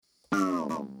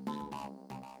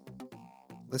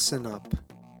Listen up.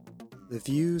 The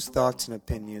views, thoughts, and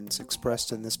opinions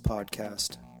expressed in this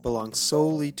podcast belong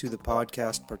solely to the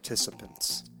podcast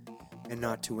participants, and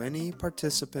not to any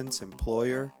participant's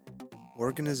employer,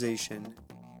 organization,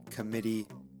 committee,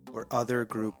 or other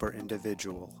group or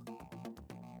individual.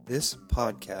 This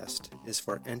podcast is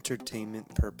for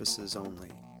entertainment purposes only.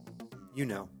 You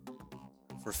know,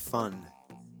 for fun.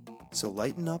 So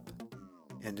lighten up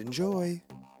and enjoy.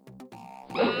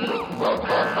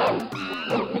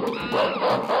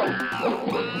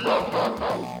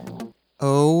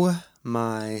 Oh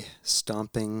my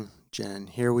stomping Jen.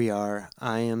 Here we are.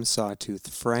 I am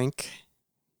Sawtooth Frank,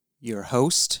 your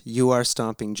host. You are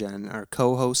Stomping Jen, our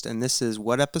co-host, and this is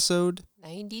what episode?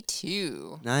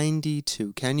 92.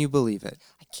 92. Can you believe it?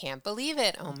 I can't believe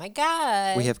it. Oh my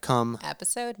God. We have come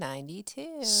episode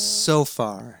 92. so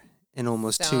far in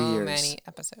almost 2 years. So many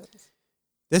episodes.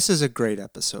 This is a great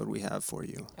episode we have for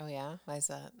you. Oh yeah? Why is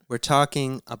that? We're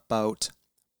talking about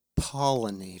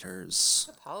pollinators.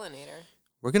 A pollinator.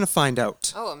 We're going to find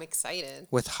out Oh, I'm excited.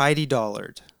 with Heidi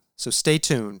Dollard. So stay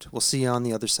tuned. We'll see you on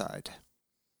the other side.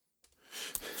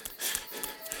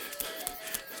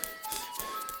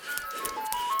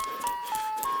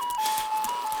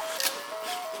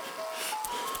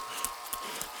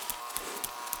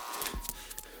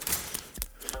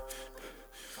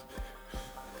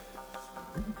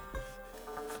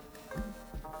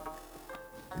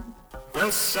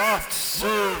 The Soft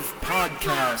Serve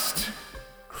Podcast.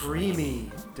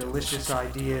 Creamy, delicious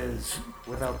ideas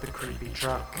without the creepy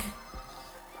truck.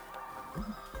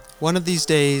 One of these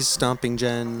days, Stomping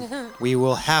Jen, we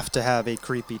will have to have a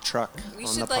creepy truck We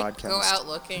on should the podcast. go out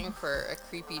looking for a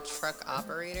creepy truck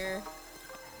operator.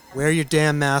 Wear your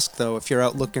damn mask, though, if you're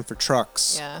out looking for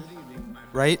trucks. Yeah.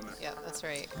 Right? Yeah, that's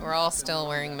right. We're all still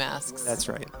wearing masks. That's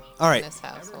right. All right. In this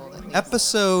household, I think.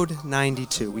 Episode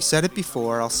 92. We said it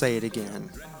before. I'll say it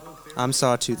again. I'm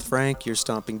Sawtooth Frank. You're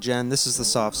Stomping Jen. This is the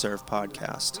Soft Serve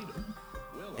Podcast.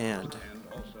 And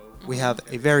we have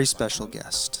a very special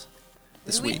guest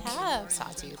this week. We have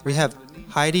Sawtooth. We have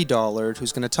Heidi Dollard,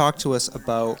 who's going to talk to us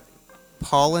about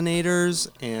pollinators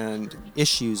and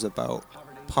issues about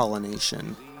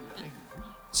pollination.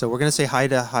 So we're going to say hi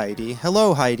to Heidi.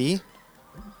 Hello, Heidi.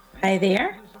 Hi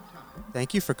there.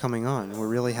 Thank you for coming on. We're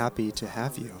really happy to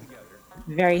have you.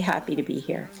 Very happy to be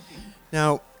here.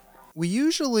 Now, we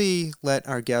usually let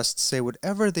our guests say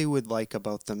whatever they would like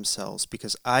about themselves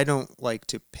because I don't like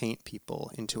to paint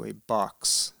people into a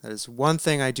box. That is one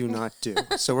thing I do not do.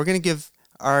 So we're going to give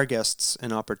our guests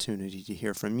an opportunity to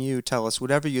hear from you. Tell us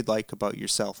whatever you'd like about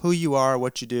yourself, who you are,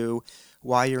 what you do,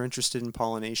 why you're interested in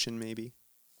pollination, maybe.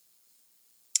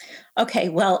 Okay,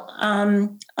 well,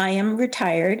 I am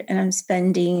retired and I'm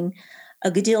spending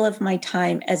a good deal of my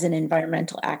time as an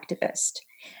environmental activist.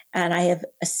 And I have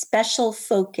a special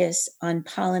focus on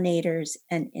pollinators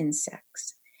and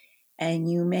insects.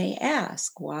 And you may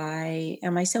ask, why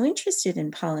am I so interested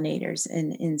in pollinators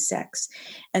and insects?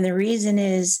 And the reason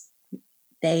is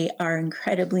they are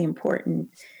incredibly important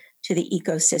to the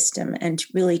ecosystem and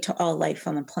really to all life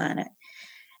on the planet.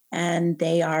 And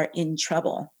they are in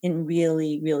trouble, in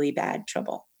really, really bad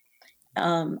trouble.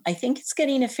 I think it's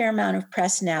getting a fair amount of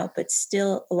press now, but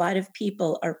still a lot of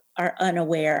people are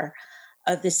unaware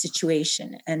of the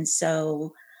situation. And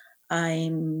so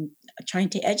I'm trying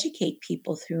to educate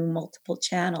people through multiple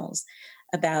channels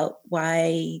about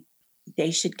why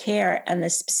they should care and the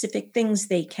specific things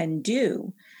they can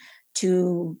do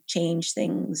to change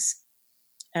things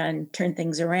and turn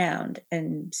things around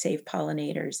and save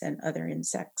pollinators and other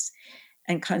insects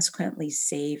and consequently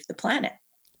save the planet.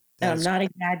 And I'm not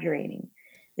exaggerating.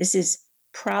 This is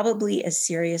probably as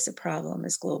serious a problem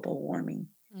as global warming.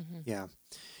 Mm-hmm. Yeah.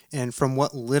 And from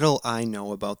what little I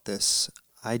know about this,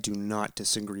 I do not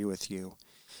disagree with you.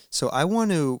 So I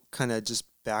want to kind of just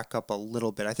back up a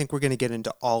little bit. I think we're going to get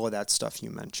into all of that stuff you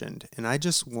mentioned. And I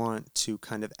just want to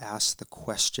kind of ask the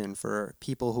question for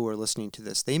people who are listening to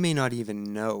this. They may not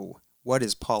even know what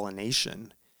is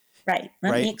pollination. Right.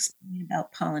 Let me explain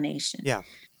about pollination. Yeah.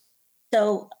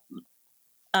 So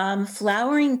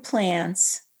flowering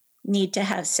plants need to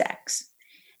have sex.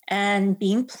 And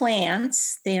being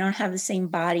plants, they don't have the same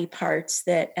body parts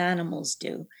that animals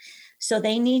do. So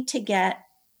they need to get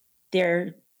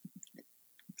their,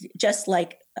 just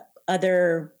like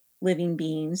other living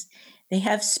beings, they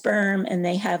have sperm and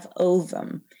they have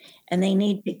ovum, and they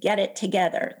need to get it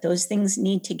together. Those things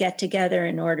need to get together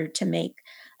in order to make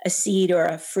a seed or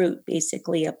a fruit,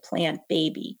 basically a plant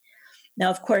baby. Now,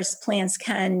 of course, plants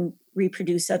can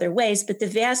reproduce other ways, but the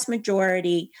vast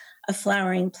majority of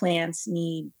flowering plants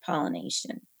need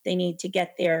pollination. They need to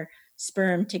get their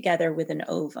sperm together with an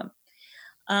ovum.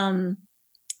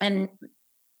 And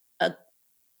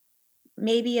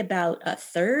maybe about a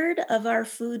third of our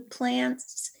food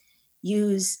plants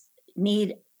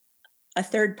need a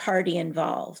third party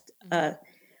involved. A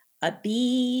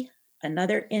bee,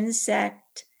 another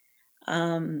insect,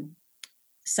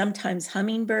 sometimes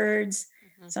hummingbirds,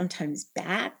 sometimes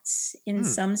bats in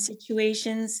some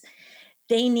situations.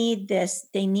 They need this.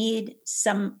 They need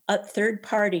a third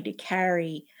party to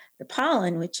carry the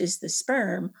pollen, which is the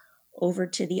sperm, over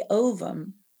to the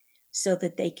ovum so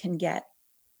that they can get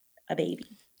a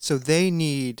baby. So they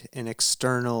need an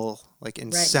external, like,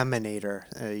 inseminator,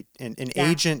 an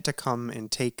agent to come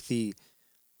and take the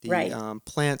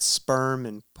plant sperm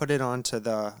and put it onto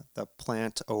the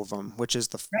plant ovum, which is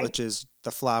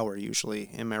the flower usually.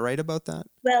 Am I right about that?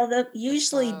 Well,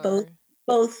 usually both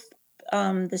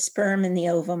the sperm and the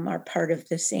ovum are part of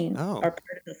the same, are part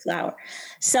of the flower.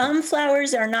 Some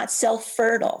flowers are not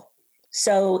self-fertile.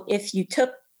 So if you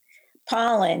took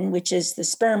pollen, which is the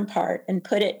sperm part, and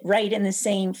put it right in the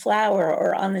same flower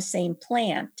or on the same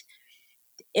plant,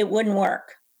 it wouldn't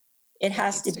work. It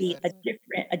has to be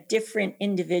a different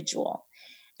individual.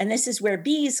 And this is where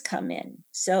bees come in.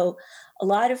 So a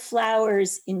lot of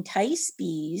flowers entice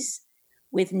bees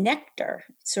with nectar,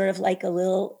 sort of like a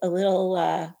little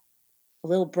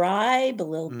bribe, a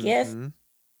little gift.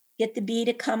 Get the bee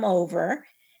to come over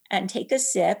and take a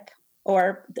sip,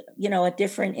 or a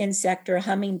different insect or a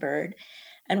hummingbird.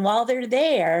 And while they're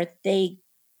there, they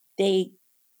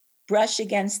brush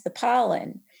against the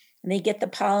pollen, and they get the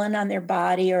pollen on their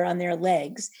body or on their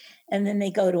legs. And then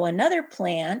they go to another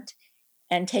plant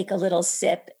and take a little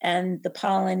sip, and the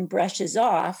pollen brushes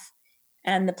off,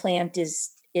 and the plant is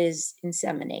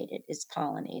inseminated, is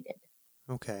pollinated.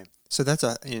 Okay. So that's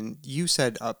and you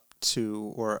said up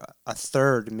to, or a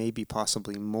third, maybe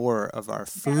possibly more of our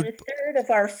food. About a third of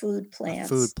our food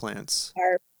plants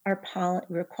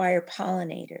require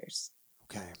pollinators.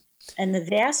 Okay. And the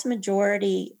vast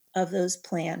majority of those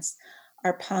plants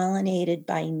are pollinated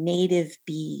by native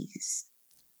bees.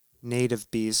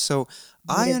 Native bees. So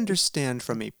I understand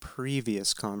from a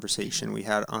previous conversation we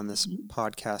had on this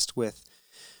podcast with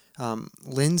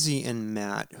Lindsay and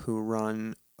Matt, who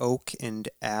run Oak and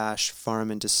Ash Farm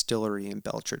and Distillery in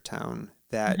Belchertown,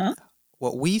 that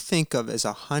what we think of as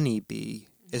a honeybee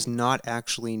is not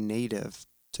actually native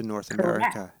to North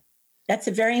America. That's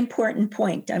a very important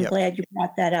point. I'm glad you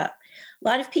brought that up. A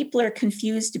lot of people are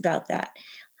confused about that.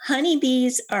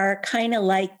 Honeybees are kind of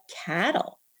like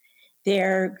cattle.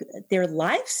 They're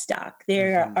livestock.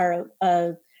 They are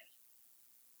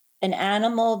an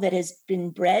animal that has been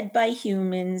bred by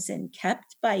humans and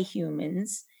kept by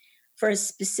humans for a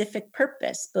specific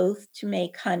purpose, both to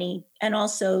make honey and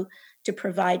also to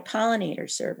provide pollinator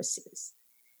services.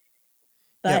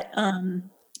 But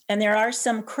and there are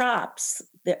some crops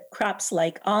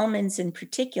like almonds in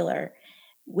particular,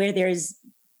 where there's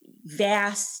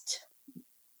vast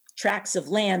tracts of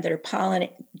land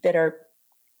that are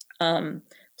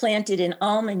planted in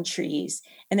almond trees,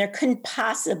 and there couldn't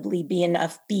possibly be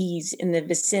enough bees in the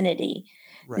vicinity,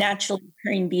 naturally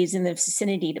occurring bees in the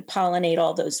vicinity, to pollinate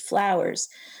all those flowers.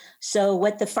 So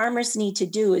what the farmers need to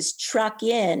do is truck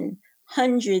in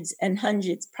hundreds and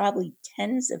hundreds, probably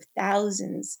tens of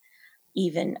thousands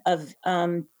even, of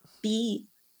bee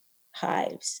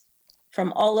hives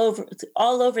from all over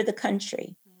the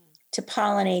country to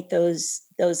pollinate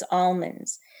those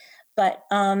almonds. But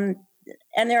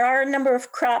and there are a number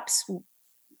of crops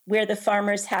where the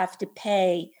farmers have to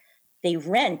pay. They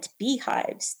rent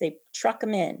beehives, they truck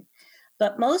them in.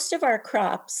 But most of our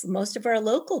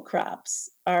local crops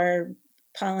are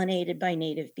pollinated by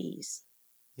native bees.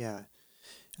 Yeah.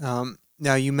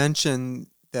 Now you mentioned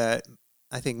that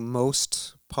I think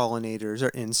most pollinators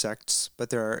are insects, but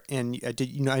there are, and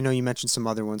I know you mentioned some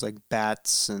other ones like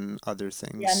bats and other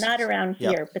things. Yeah, not around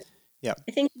here, but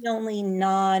I think the only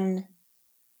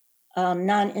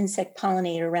non-insect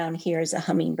pollinator around here is a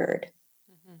hummingbird.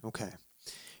 Okay.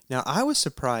 Now I was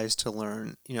surprised to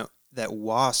learn, that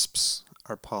wasps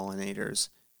are pollinators.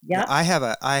 Yeah.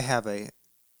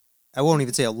 I won't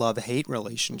even say a love-hate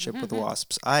relationship with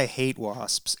wasps. I hate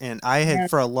wasps, and I had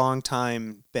for a long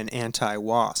time been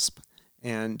anti-wasp,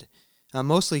 and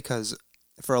mostly because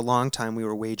for a long time we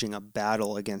were waging a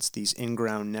battle against these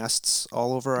in-ground nests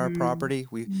all over our property.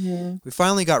 We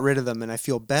finally got rid of them, and I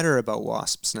feel better about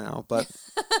wasps now. But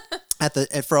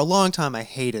for a long time I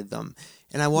hated them,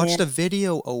 and I watched a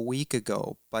video a week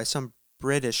ago by some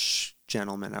British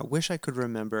gentleman. I wish I could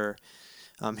remember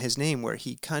his name, where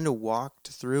he kind of walked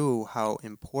through how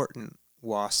important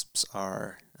wasps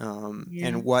are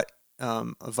and what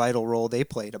a vital role they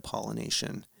play to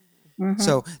pollination.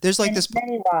 So there's like this.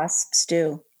 Many wasps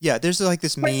do. Yeah, there's like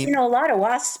this But, meme. a lot of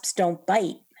wasps don't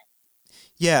bite.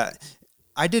 Yeah,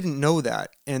 I didn't know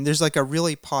that. And there's like a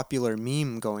really popular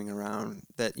meme going around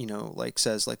that, like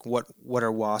says like what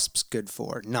are wasps good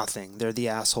for? Nothing. They're the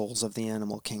assholes of the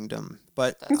animal kingdom.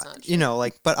 But That's not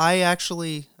true. but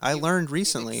I learned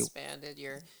recently. You've expanded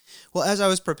your. Well, as I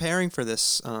was preparing for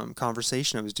this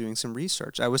conversation, I was doing some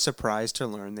research. I was surprised to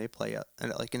learn they play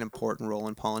an important role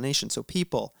in pollination. So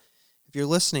people, if you're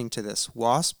listening to this,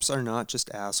 wasps are not just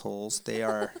assholes. They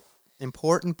are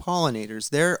important pollinators.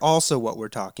 They're also what we're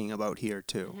talking about here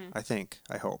too,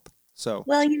 I hope. So,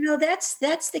 Well, that's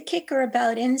the kicker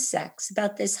about insects,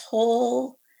 about this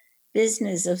whole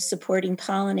business of supporting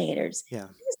pollinators. yeah.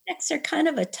 Insects are kind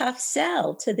of a tough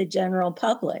sell to the general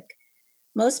public.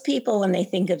 Most people, when they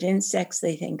think of insects,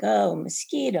 they think, oh,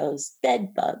 mosquitoes,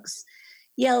 bed bugs,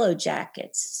 yellow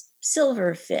jackets,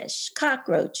 silverfish,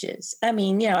 cockroaches. I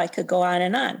mean, I could go on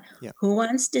and on. Yeah.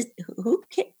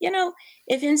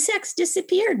 If insects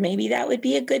disappeared, maybe that would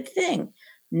be a good thing.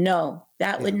 No,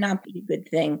 that would not be a good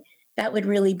thing. That would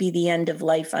really be the end of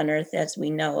life on Earth as we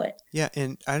know it. Yeah,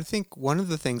 and I think one of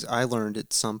the things I learned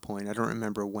at some point, I don't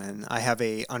remember when, I have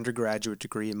a undergraduate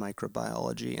degree in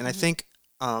microbiology, and I think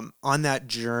on that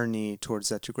journey towards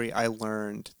that degree, I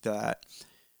learned that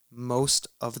most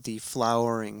of the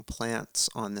flowering plants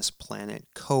on this planet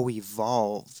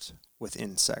co-evolved with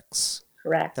insects.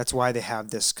 Correct. That's why they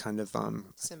have this kind of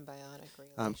Symbiotic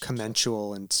relationship.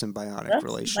 commensual and symbiotic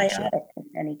relationship. Symbiotic in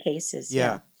many cases.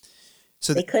 Yeah.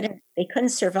 So they couldn't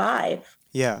survive.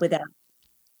 Yeah. Without.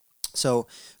 So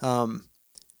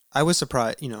I was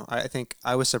surprised. I think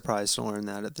I was surprised to learn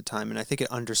that at the time, and I think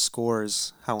it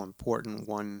underscores how important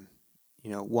one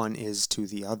is to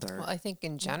the other. Well, I think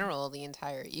in general, the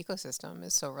entire ecosystem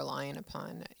is so reliant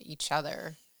upon each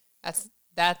other.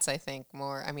 That's I think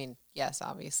more. I mean, yes,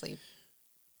 obviously,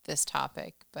 this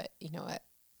topic, but you know what?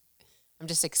 I'm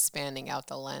just expanding out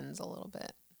the lens a little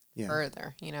bit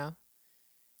further.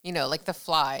 Like the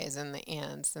flies and the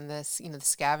ants and the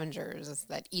scavengers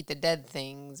that eat the dead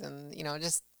things, and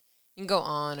just you can go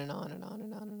on and on and on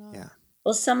and on and on. Yeah.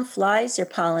 Well, some flies are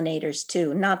pollinators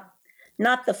too, not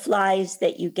the flies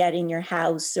that you get in your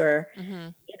house or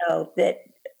that.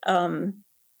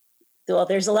 Well,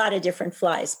 there's a lot of different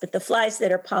flies, but the flies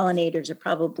that are pollinators are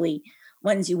probably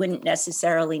ones you wouldn't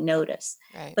necessarily notice.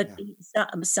 Right. But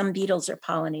some beetles are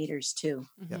pollinators too.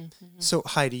 Yeah. So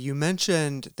Heidi, you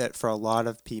mentioned that for a lot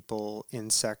of people,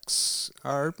 insects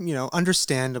are,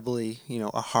 understandably,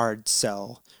 a hard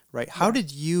sell, right? How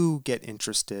did you get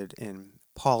interested in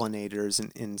pollinators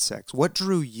and insects? What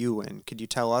drew you in? Could you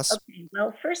tell us? Okay.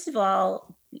 Well, first of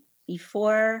all,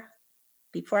 before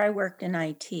I worked in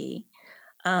IT,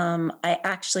 I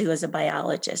actually was a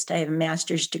biologist. I have a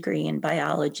master's degree in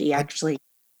biology, actually,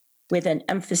 with an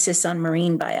emphasis on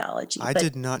marine biology. I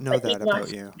did not know that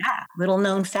about you. Yeah, little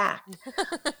known fact.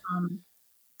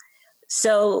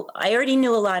 So I already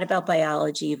knew a lot about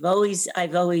biology.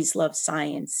 I've always loved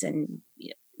science and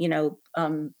the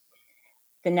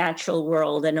natural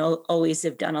world, and always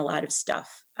have done a lot of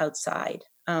stuff outside.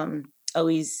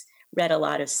 Always read a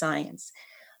lot of science,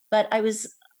 but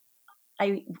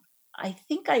I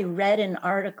think I read an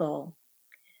article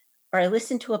or I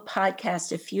listened to a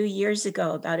podcast a few years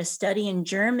ago about a study in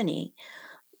Germany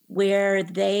where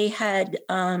they had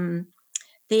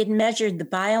measured the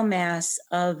biomass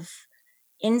of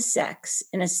insects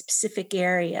in a specific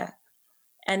area.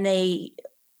 And they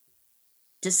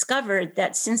discovered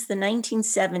that since the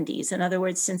 1970s, in other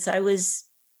words, since I was,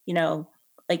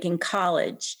 like in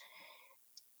college,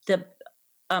 the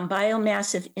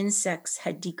biomass of insects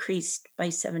had decreased by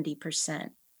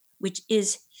 70%, which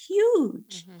is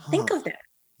huge. Think of that.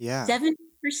 Yeah.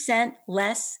 70%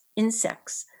 less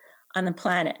insects on the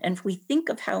planet. And if we think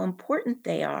of how important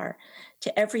they are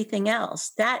to everything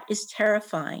else, that is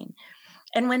terrifying.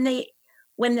 And when they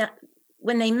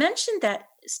mentioned that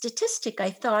statistic, I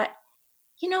thought,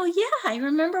 I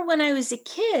remember when I was a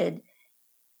kid,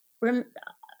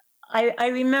 I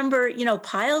remember,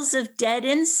 piles of dead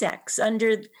insects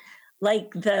under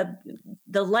like the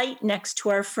light next to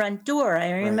our front door.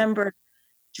 I remember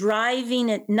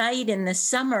driving at night in the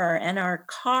summer and our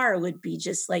car would be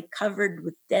just like covered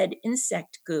with dead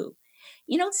insect goo.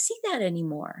 You don't see that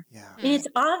anymore. Yeah. I mean, it's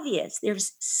obvious.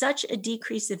 There's such a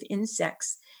decrease of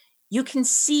insects. You can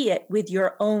see it with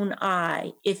your own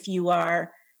eye if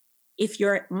you're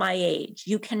my age.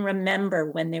 You can remember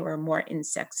when there were more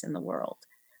insects in the world.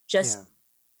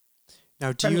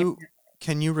 Now,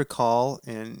 can you recall,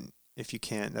 and if you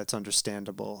can't, that's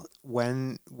understandable,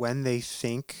 when they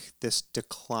think this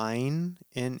decline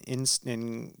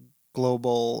in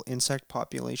global insect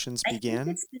populations began? I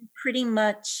think it's been pretty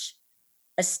much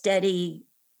a steady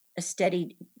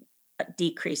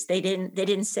decrease. They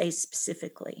didn't say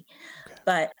specifically,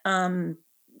 but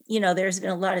there's been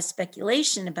a lot of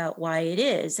speculation about why it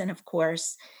is, and of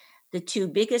course, the two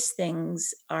biggest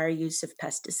things are use of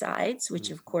pesticides, which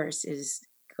of course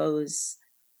goes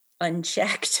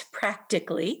unchecked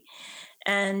practically,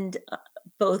 and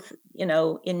both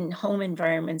in home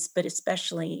environments, but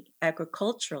especially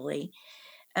agriculturally,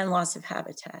 and loss of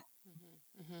habitat.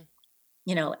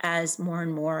 As more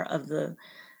and more of the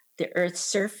Earth's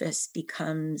surface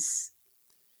becomes,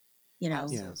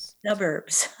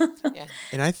 suburbs. Yeah.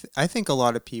 And I think a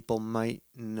lot of people might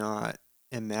not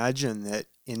imagine that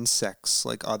insects,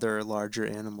 like other larger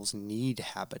animals, need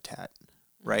habitat,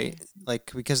 right?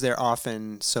 Like, because they're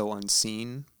often so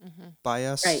unseen by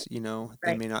us, Right.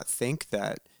 They may not think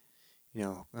that,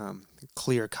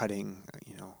 clear cutting,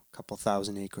 a couple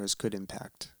thousand acres could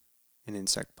impact an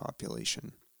insect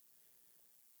population.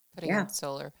 Putting in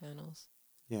solar panels.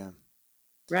 Yeah.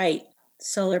 Right.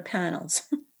 Solar panels.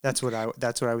 That's what I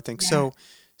would think. Yeah.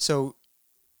 So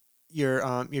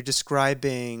you're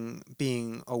describing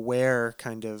being aware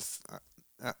kind of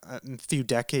a few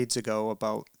decades ago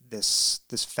about this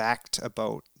fact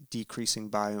about decreasing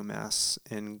biomass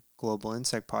in global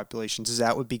insect populations. Is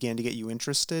that what began to get you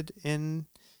interested in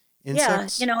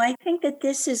insects? Yeah, I think that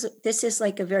this is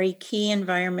like a very key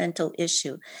environmental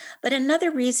issue. But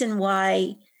another reason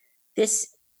why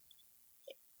this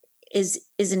is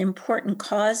an important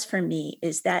cause for me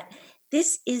is that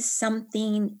this is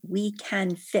something we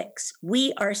can fix.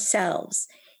 We ourselves,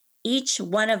 each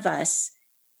one of us,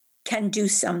 can do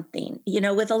something.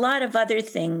 With a lot of other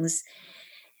things,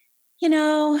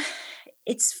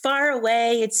 it's far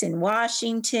away, it's in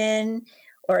Washington,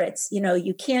 or it's,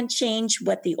 you can't change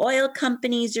what the oil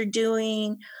companies are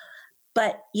doing.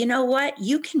 But you know what?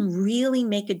 You can really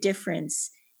make a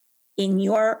difference in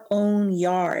your own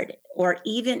yard, or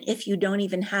even if you don't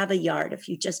even have a yard, if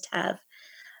you just have,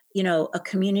 a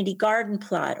community garden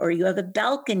plot, or you have a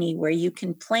balcony where you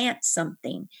can plant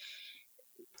something.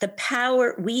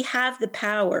 We have the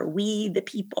power, we, the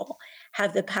people,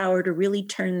 have the power to really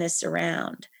turn this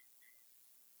around.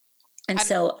 And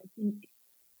so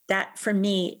that for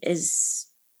me is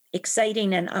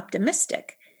exciting and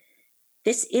optimistic.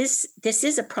 This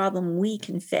is a problem we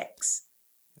can fix.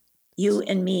 You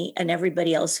and me and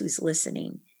everybody else who's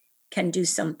listening can do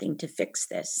something to fix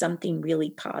this, something really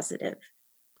positive.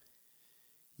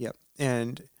 Yep.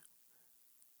 And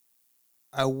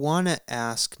I want to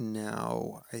ask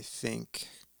now, I think,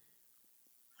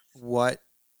 what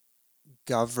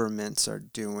governments are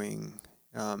doing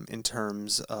in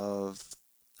terms of,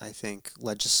 I think,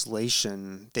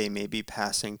 legislation they may be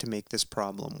passing to make this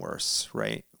problem worse,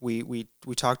 right? We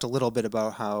talked a little bit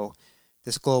about how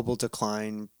this global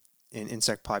decline in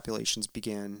insect populations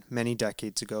began many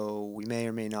decades ago. We may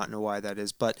or may not know why that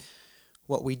is, but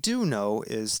what we do know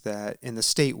is that in the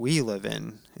state we live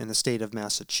in the state of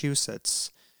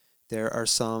Massachusetts, there are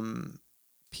some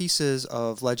pieces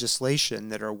of legislation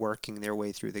that are working their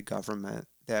way through the government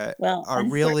that are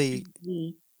really...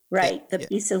 Right. The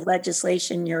piece of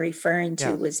legislation you're referring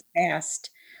to was passed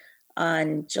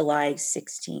on July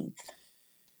 16th.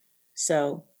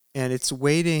 So... And it's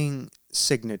waiting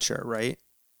signature, right?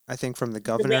 I think from the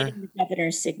governor. Waiting the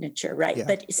governor's signature, right. Yeah.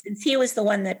 But since he was the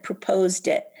one that proposed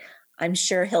it, I'm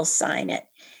sure he'll sign it.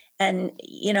 And,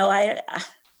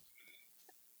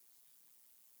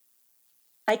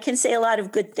 I can say a lot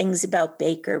of good things about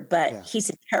Baker, but he's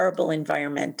a terrible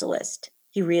environmentalist.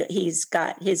 He's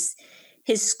got his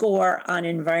score on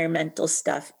environmental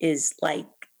stuff is like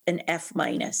an F-.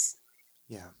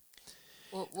 Yeah.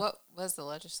 Well, what was the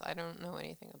legislation? I don't know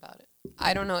anything about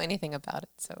it.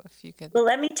 So if you could. Well,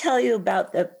 let me tell you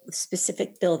about the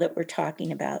specific bill that we're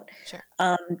talking about. Sure.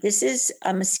 This is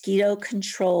a mosquito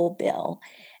control bill,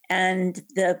 and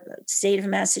the state of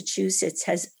Massachusetts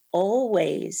has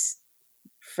always,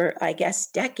 for I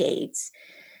guess decades,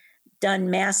 done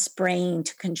mass spraying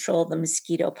to control the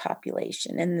mosquito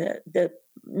population. And the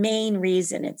main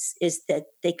reason is that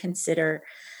they consider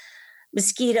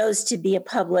mosquitoes to be a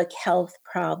public health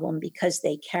problem because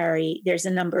there's a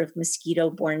number of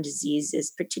mosquito-borne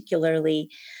diseases, particularly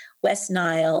West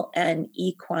Nile and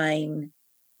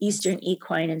Eastern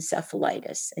equine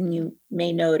encephalitis. And you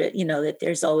may note that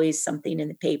there's always something in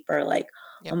the paper like,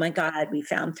 oh my God, we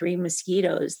found 3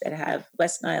 mosquitoes that have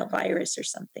West Nile virus or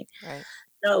something. Right.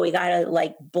 So we got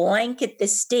to blanket the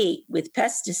state with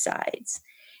pesticides.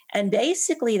 And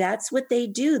basically that's what they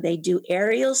do. They do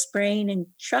aerial spraying and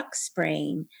truck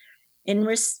spraying in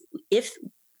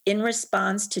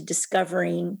response to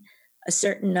discovering a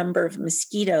certain number of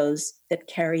mosquitoes that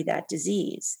carry that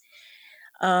disease.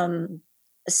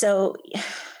 So,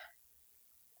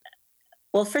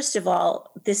 well, first of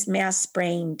all, this mass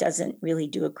spraying doesn't really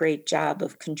do a great job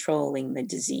of controlling the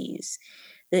disease.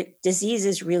 The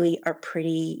diseases really are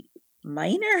pretty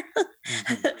minor,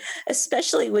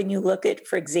 especially when you look at,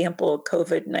 for example,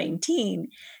 COVID-19.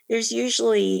 There's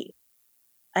usually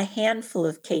a handful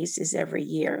of cases every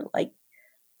year, like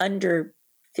under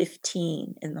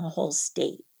 15 in the whole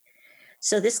state.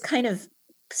 So this kind of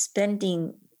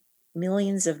spending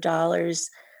millions of dollars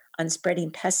on spreading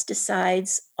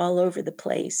pesticides all over the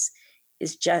place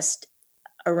is just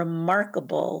a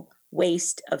remarkable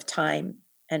waste of time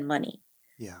and money.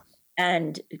 Yeah.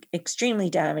 And extremely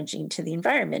damaging to the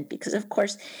environment because, of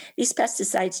course, these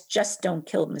pesticides just don't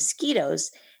kill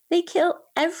mosquitoes. They kill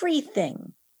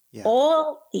everything, Yeah.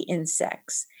 all the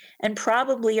insects, and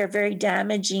probably are very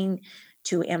damaging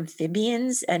to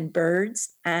amphibians and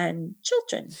birds and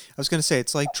children. I was going to say,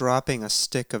 it's like dropping a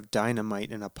stick of dynamite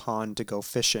in a pond to go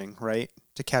fishing, right?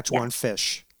 To catch one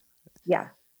fish. Yeah.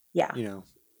 Yeah. You know.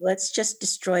 Let's just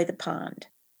destroy the pond.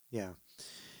 Yeah.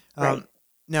 Right.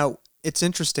 Now, it's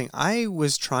interesting. I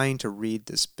was trying to read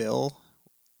this bill,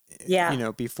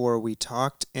 before we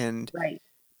talked, and,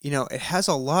 it has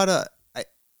a lot of,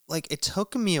 it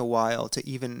took me a while to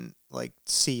even,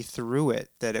 see through it,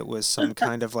 that it was some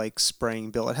kind of,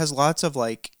 spraying bill. It has lots of,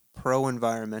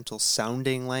 pro-environmental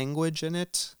sounding language in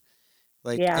it.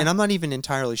 And I'm not even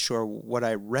entirely sure what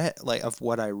I read,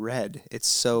 what I read. It's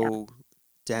so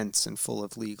dense and full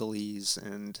of legalese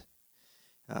and...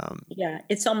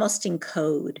 it's almost in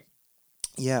code.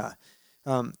 Yeah.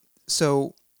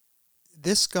 So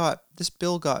this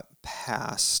bill got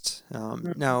passed.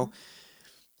 Now,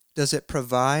 does it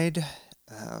provide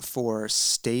for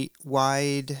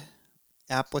statewide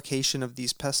application of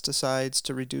these pesticides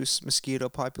to reduce mosquito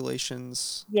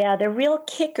populations? Yeah, the real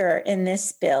kicker in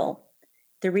this bill,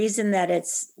 the reason that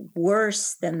it's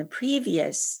worse than the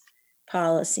previous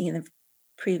policy and the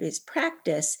previous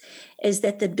practice, is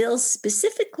that the bill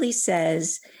specifically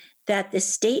says that the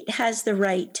state has the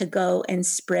right to go and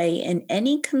spray in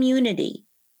any community,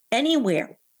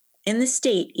 anywhere in the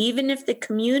state, even if the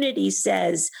community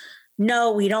says,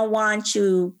 no, we don't want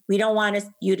you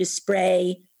to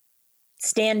spray,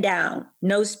 stand down,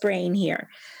 no spraying here.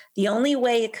 The only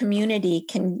way a community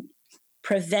can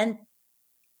prevent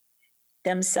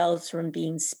themselves from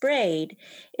being sprayed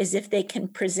is if they can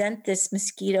present this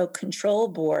mosquito control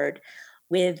board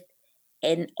with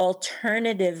an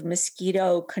alternative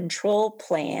mosquito control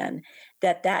plan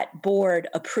that board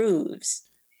approves.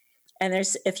 And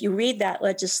if you read that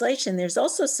legislation, there's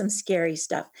also some scary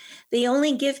stuff. They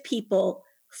only give people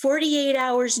 48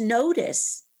 hours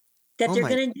notice that they're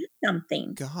going to do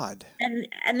something. God.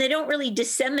 And they don't really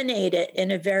disseminate it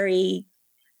in a very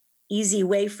easy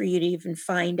way for you to even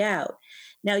find out.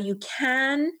 Now, you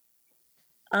can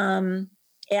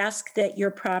ask that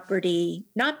your property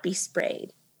not be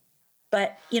sprayed.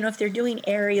 But, if they're doing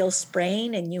aerial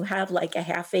spraying and you have like a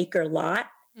half-acre lot,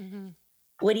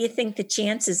 what do you think the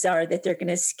chances are that they're going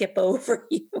to skip over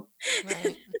you?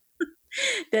 Right.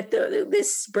 That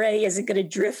this spray isn't going to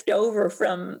drift over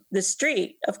from the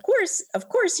street. Of course,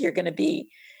 you're going to be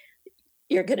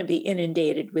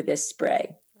inundated with this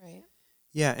spray. Right.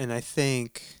 Yeah, and I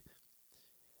think,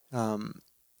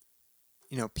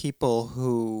 people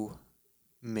who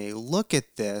may look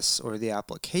at this or the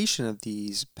application of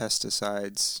these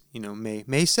pesticides,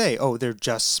 may say, oh, they're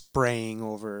just spraying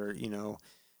over,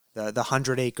 the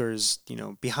 100 acres,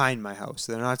 behind my house.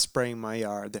 They're not spraying my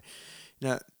yard.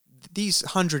 Now, these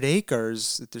 100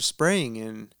 acres that they're spraying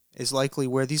in is likely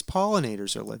where these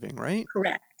pollinators are living, right?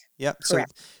 Correct. Yep.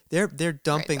 Correct. So they're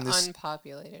dumping the this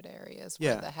unpopulated areas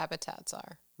where the habitats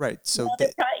are. Right. So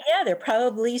they're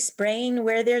probably spraying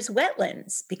where there's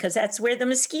wetlands because that's where the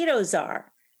mosquitoes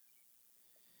are.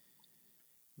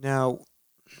 Now,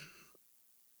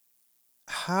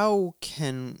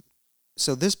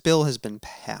 so this bill has been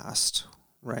passed,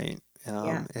 right?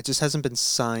 It just hasn't been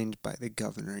signed by the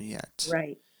governor yet.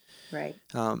 Right.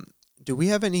 Do we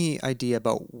have any idea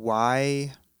about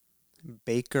why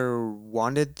Baker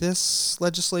wanted this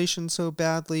legislation so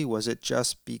badly? Was it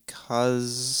just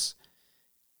because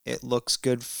it looks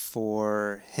good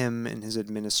for him and his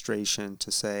administration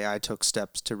to say, I took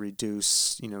steps to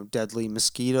reduce, deadly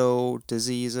mosquito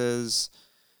diseases?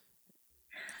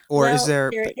 Or is there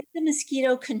is the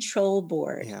Mosquito Control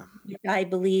Board, which I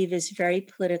believe is very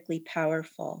politically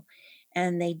powerful.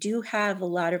 And they do have a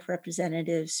lot of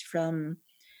representatives from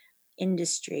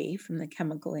industry, from the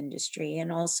chemical industry,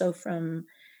 and also from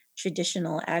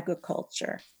traditional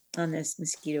agriculture on this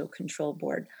Mosquito Control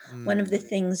Board. One of the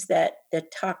things that the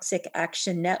Toxic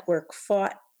Action Network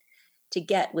fought to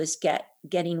get was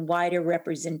getting wider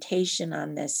representation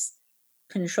on this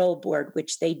control board,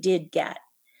 which they did get.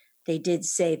 They did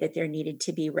say that there needed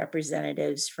to be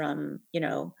representatives from,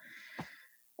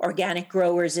 organic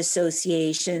growers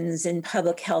associations and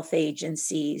public health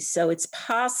agencies. So it's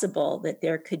possible that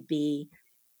there could be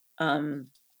some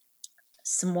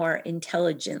more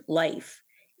intelligent life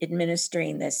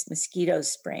administering this mosquito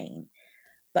spraying.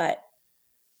 But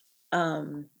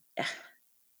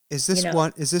is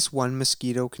this one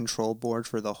mosquito control board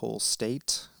for the whole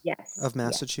state yes of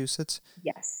Massachusetts?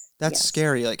 Yes. That's yes.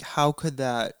 scary. Like, how could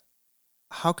that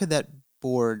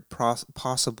board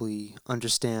possibly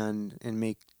understand and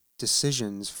make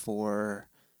decisions for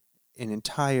an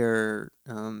entire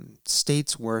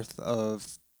state's worth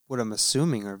of what I'm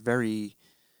assuming are very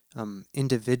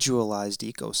individualized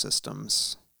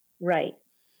ecosystems? Right.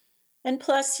 And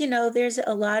plus, there's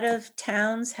a lot of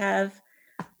towns have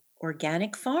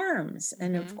organic farms.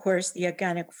 And of course, the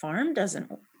organic farm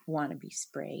doesn't want to be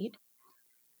sprayed.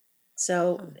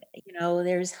 So,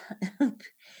 there's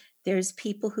there's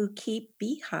people who keep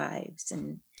beehives.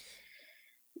 And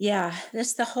yeah,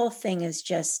 the whole thing is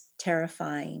just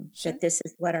terrifying that this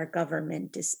is what our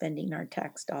government is spending our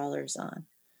tax dollars on.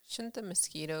 Shouldn't the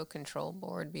mosquito control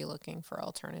board be looking for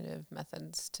alternative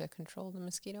methods to control the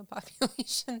mosquito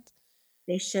populations?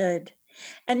 They should.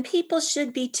 And people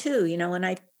should be too. When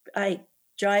I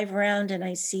drive around and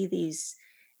I see these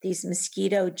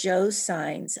Mosquito Joe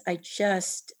signs, it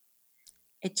just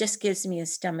gives me a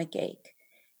stomach ache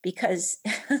because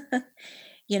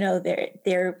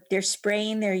they're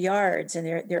spraying their yards and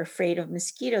they're afraid of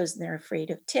mosquitoes and they're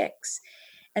afraid of ticks.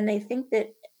 And they think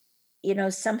that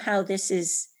somehow this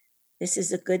is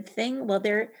a good thing. Well,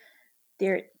 they're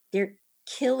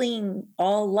killing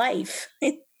all life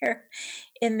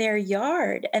in their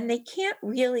yard, and it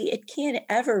can't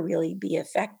ever really be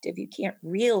effective. You can't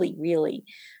really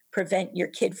prevent your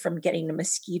kid from getting a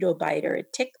mosquito bite or a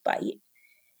tick bite.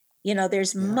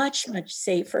 There's much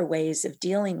safer ways of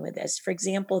dealing with this. For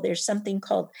example, there's something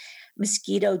called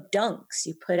mosquito dunks.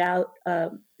 You put out,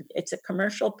 it's a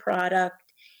commercial product.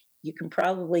 You can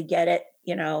probably get it,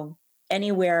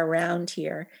 anywhere around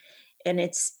here. And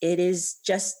it is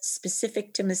just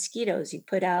specific to mosquitoes. You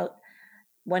put out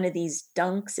one of these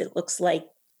dunks. It looks like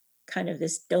kind of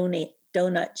this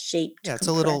donut shaped. Yeah, it's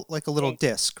a little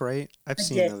disc, right? I've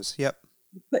seen those. Yep.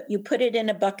 You put it in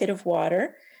a bucket of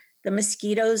water. The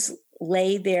mosquitoes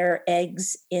lay their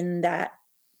eggs in that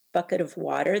bucket of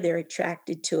water. They're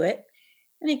attracted to it,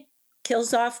 and it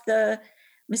kills off the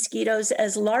mosquitoes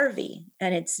as larvae.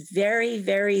 And it's very,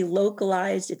 very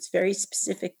localized. It's very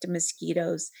specific to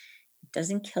mosquitoes. It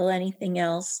doesn't kill anything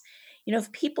else.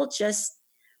 If people just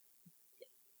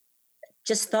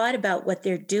thought about what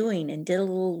they're doing and did a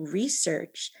little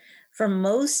research, for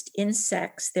most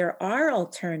insects, there are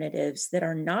alternatives that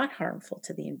are not harmful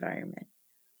to the environment.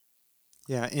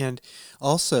 Yeah, and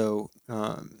also,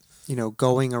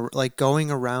 going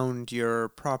around your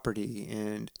property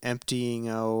and emptying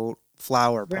out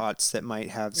flower pots that might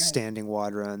have standing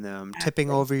water on them, tipping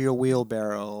over your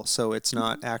wheelbarrow so it's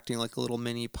not acting like a little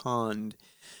mini pond.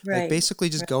 Like basically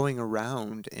just going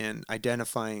around and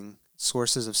identifying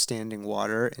sources of standing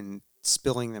water and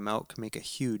spilling them out can make a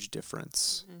huge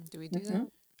difference. Do we do that?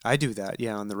 I do that,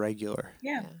 on the regular.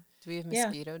 Yeah. Do we have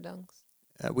mosquito dunks?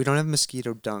 We don't have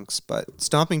mosquito dunks, but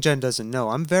Stomping Jen doesn't know.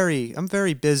 I'm very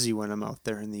busy when I'm out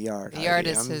there in the yard. The yard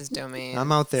is his domain.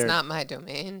 I'm out there. It's not my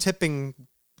domain.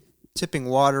 Tipping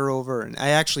water over, and I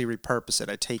actually repurpose it.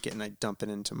 I take it and I dump it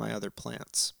into my other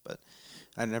plants, but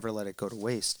I never let it go to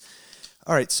waste.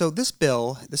 All right, so this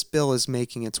bill is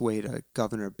making its way to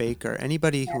Governor Baker.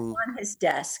 Anybody who on his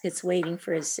desk, it's waiting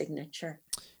for his signature.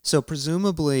 So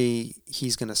presumably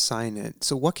he's going to sign it.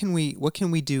 So what can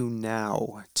we do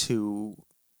now to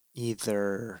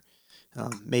either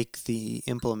make the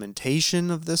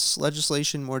implementation of this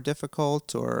legislation more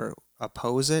difficult or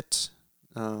oppose it?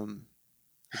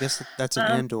 I guess that's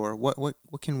an and/or. What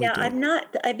can we do?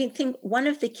 I think one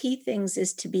of the key things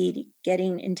is to be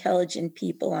getting intelligent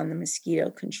people on the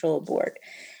mosquito control board.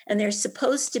 And there's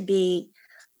supposed to be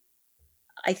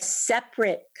a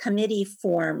separate committee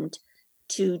formed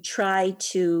to try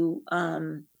to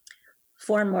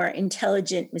form more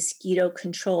intelligent mosquito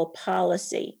control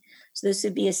policy. So this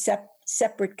would be a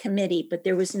separate committee, but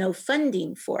there was no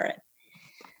funding for it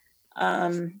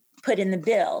put in the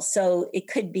bill. So it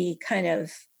could be kind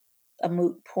of a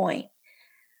moot point.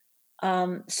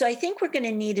 So I think we're going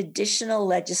to need additional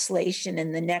legislation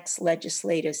in the next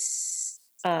legislative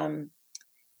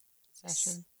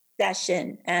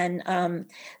session. And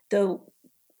the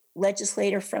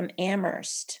legislator from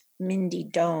Amherst, Mindy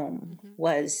Dome,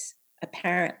 was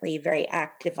apparently very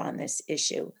active on this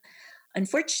issue.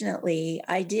 Unfortunately,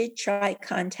 I did try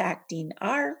contacting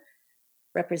our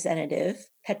representative,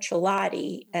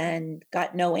 Petrolati, and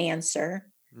got no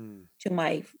answer to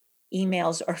my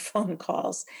emails or phone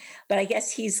calls. But I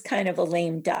guess he's kind of a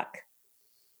lame duck.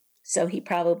 So he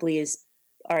probably is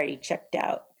already checked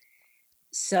out.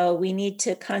 So we need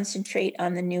to concentrate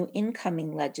on the new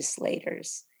incoming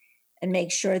legislators and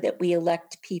make sure that we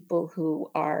elect people who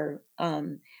are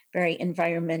very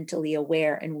environmentally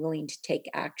aware and willing to take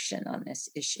action on this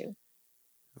issue.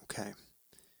 Okay.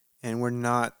 And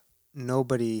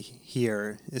nobody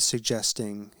here is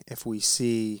suggesting if we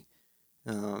see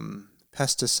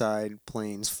pesticide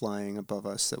planes flying above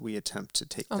us that we attempt to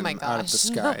take them out of the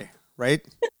sky, right?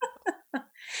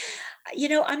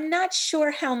 I'm not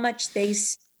sure how much they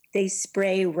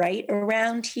spray right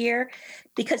around here,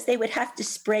 because they would have to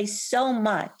spray so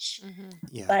much.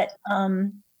 Yeah.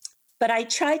 But I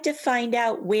tried to find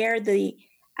out where the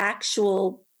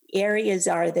actual areas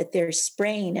are that they're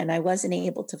spraying, and I wasn't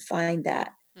able to find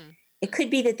that. It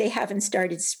could be that they haven't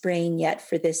started spraying yet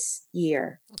for this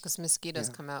year. Because mosquitoes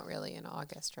come out really in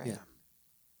August, right? Yeah.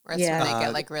 Or that's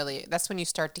when they get that's when you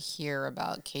start to hear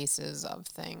about cases of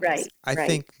things. Right. I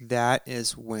think that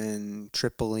is when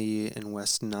Tripoli and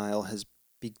West Nile has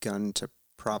begun to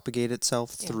propagate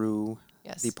itself through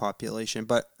the population.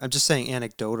 But I'm just saying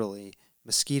anecdotally,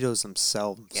 mosquitoes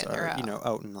themselves are,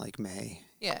 out in like May.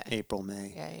 Yeah. April,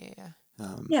 May.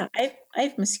 Yeah. I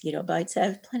have mosquito bites. I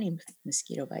have plenty of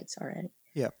mosquito bites already.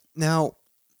 Yeah. Now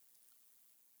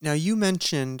you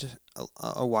mentioned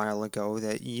a while ago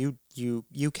that you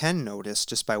can notice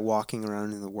just by walking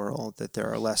around in the world that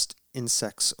there are less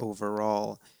insects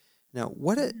overall. Now,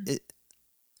 what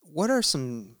are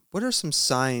some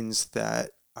signs that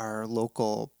our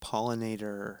local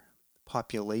pollinator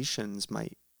populations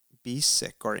might be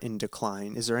sick or in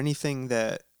decline? Is there anything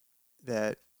that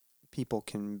people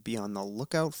can be on the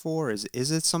lookout for?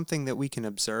 Is it something that we can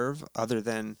observe other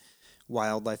than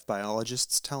wildlife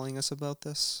biologists telling us about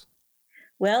this?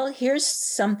 Well, here's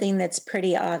something that's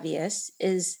pretty obvious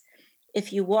is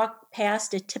if you walk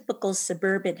past a typical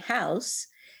suburban house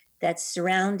that's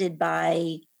surrounded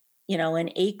by, an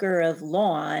acre of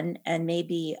lawn and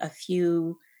maybe a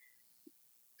few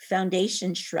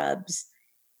foundation shrubs,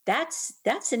 that's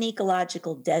an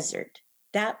ecological desert.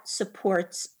 That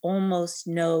supports almost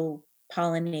no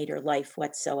pollinator life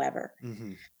whatsoever.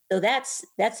 Mm-hmm. So that's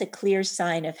a clear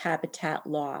sign of habitat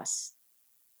loss.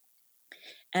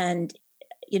 And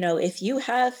if you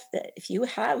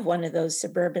have one of those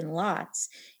suburban lots,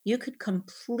 you could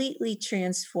completely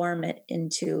transform it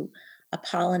into a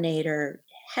pollinator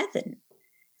heaven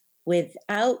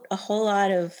without a whole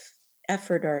lot of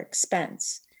effort or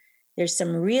expense. There's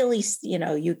some really,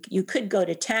 you could go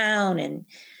to town and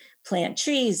plant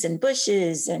trees and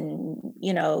bushes and,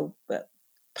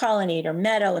 pollinator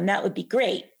meadow, and that would be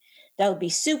great. That would be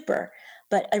super.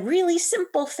 But a really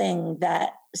simple thing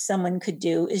that someone could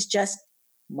do is just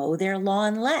mow their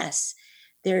lawn less.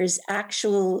 There's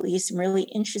actually some really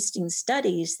interesting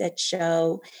studies that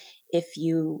show if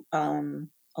you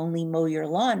only mow your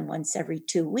lawn once every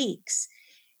 2 weeks,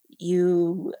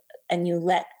 you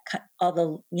let all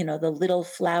the the little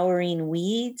flowering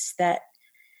weeds that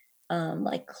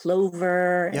like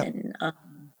clover and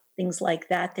things like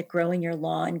that grow in your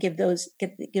lawn, give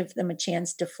them a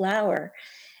chance to flower,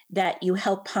 that you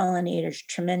help pollinators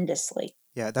tremendously.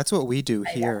 Yeah, that's what we do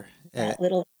here.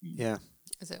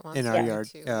 Is it once in our yard,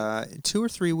 2 or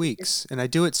 3 weeks, and I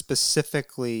do it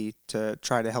specifically to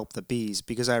try to help the bees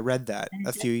because I read that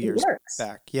a few years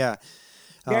back. Yeah,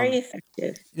 very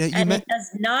effective, and it does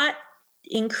not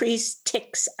increase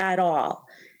ticks at all,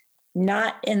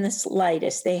 not in the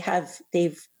slightest.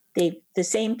 They've the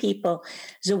same people.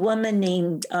 There's a woman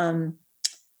named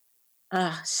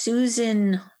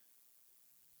Susan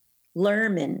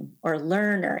Lerman or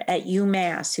Lerner at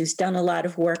UMass who's done a lot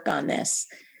of work on this,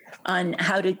 on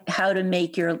how to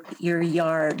make your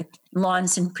yard,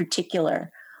 lawns in particular,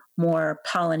 more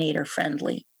pollinator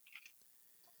friendly.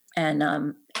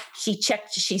 And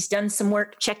she's done some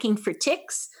work checking for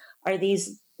ticks. Are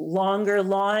these longer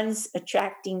lawns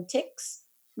attracting ticks?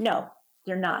 No,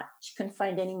 they're not. She couldn't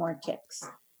find any more ticks.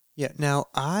 Yeah. Now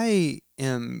I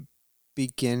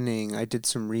did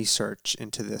some research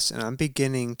into this, and I'm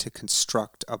beginning to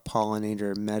construct a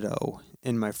pollinator meadow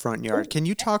in my front yard. Can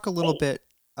you talk a little bit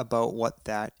about what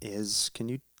that is?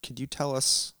 Could you tell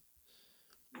us?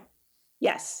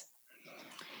 Yes.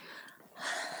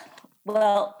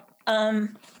 Well,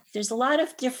 there's a lot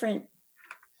of different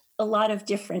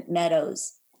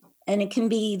meadows, and it can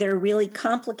be either really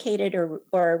complicated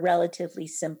or relatively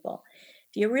simple.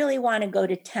 if you really want to go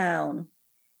to town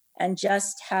and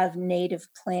just have native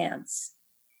plants,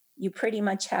 you pretty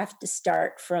much have to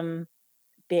start from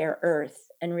bare earth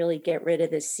and really get rid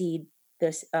of the seed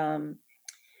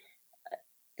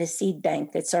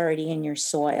bank that's already in your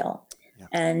soil. Yeah.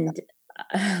 And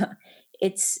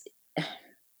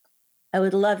I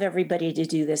would love everybody to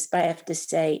do this, but I have to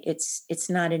say it's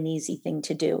not an easy thing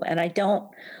to do. And I don't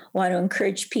want to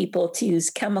encourage people to use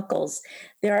chemicals.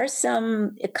 There are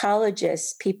some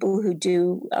ecologists, people who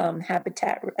do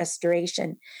habitat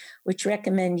restoration, which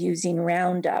recommend using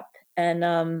Roundup.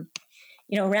 And,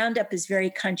 Roundup is very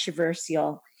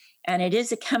controversial, and it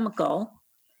is a chemical.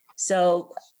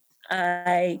 So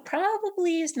I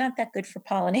probably is not that good for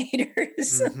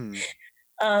pollinators. Mm-hmm.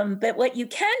 But what you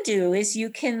can do is you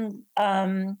can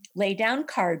lay down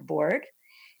cardboard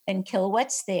and kill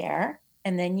what's there,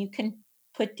 and then you can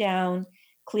put down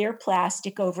clear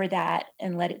plastic over that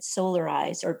and let it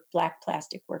solarize, or black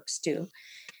plastic works too,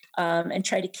 and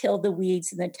try to kill the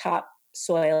weeds in the top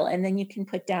soil. And then you can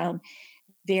put down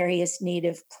various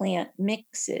native plant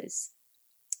mixes,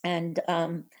 and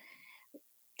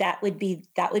that would be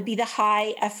the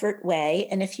high effort way.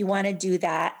 And if you want to do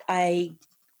that, I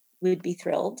would be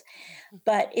thrilled.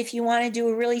 But if you want to do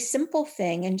a really simple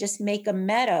thing and just make a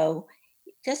meadow,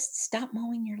 just stop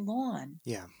mowing your lawn.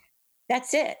 Yeah.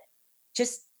 That's it.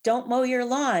 Just don't mow your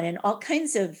lawn, and all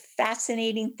kinds of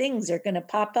fascinating things are going to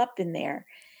pop up in there.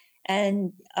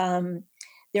 And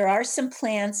there are some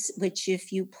plants which,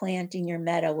 if you plant in your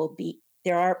meadow,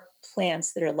 there are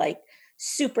plants that are like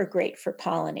super great for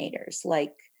pollinators,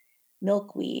 like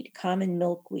milkweed. Common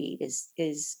milkweed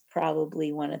is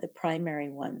probably one of the primary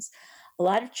ones. A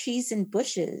lot of trees and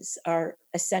bushes are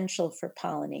essential for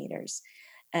pollinators.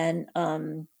 And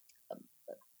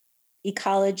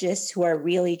ecologists who are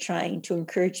really trying to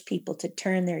encourage people to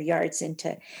turn their yards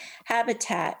into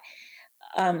habitat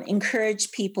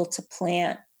encourage people to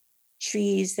plant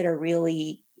trees that are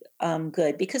really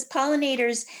good, because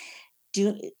pollinators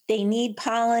they need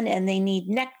pollen and they need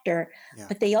nectar, Yeah.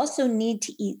 but they also need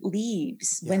to eat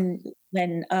leaves. Yeah.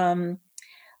 When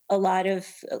a lot of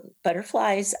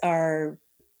butterflies are,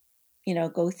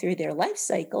 go through their life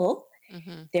cycle,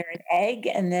 they're an egg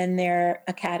and then they're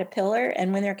a caterpillar.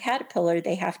 And when they're a caterpillar,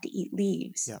 they have to eat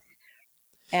leaves. Yeah.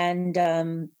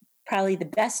 And probably the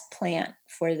best plant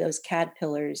for those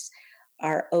caterpillars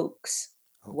are oaks.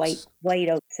 White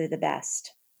oaks are the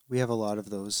best. We have a lot of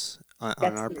those on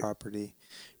our good. property.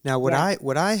 Now, what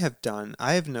I have done,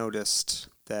 I have noticed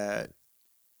that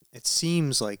it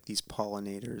seems like these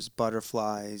pollinators,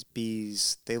 butterflies,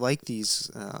 bees, they like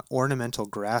these ornamental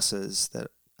grasses that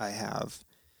I have.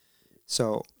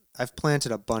 So I've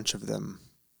planted a bunch of them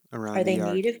around Are the they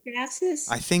yard. native grasses?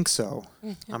 I think so.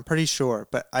 I'm pretty sure.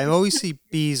 But I always see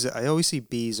bees. I always see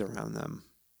bees around them.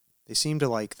 They seem to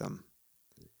like them.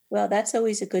 Well, that's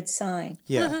always a good sign.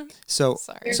 Yeah. So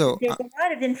there's a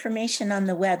lot of information on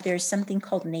the web. There's something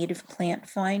called Native Plant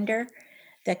Finder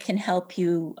that can help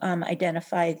you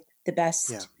identify the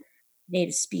best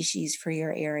native species for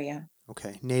your area.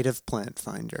 Okay, Native Plant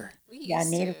Finder.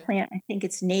 Native plant. I think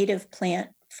it's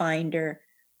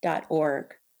nativeplantfinder.org.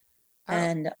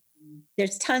 And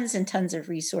there's tons and tons of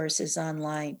resources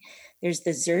online. There's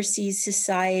the Xerces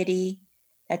Society.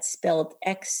 That's spelled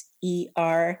Xerces.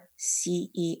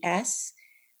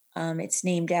 It's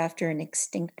named after an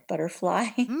extinct butterfly,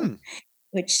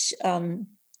 which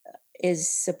is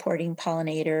supporting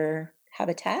pollinator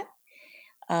habitat.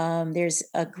 There's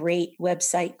a great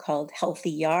website called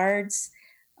Healthy Yards.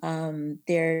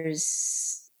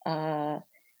 There's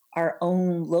our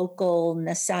own local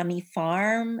Nasami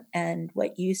farm and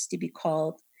what used to be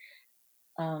called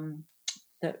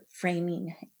the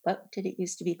framing. What did it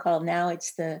used to be called? Now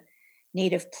it's the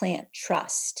Native Plant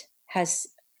Trust. Has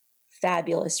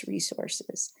fabulous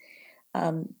resources.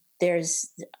 I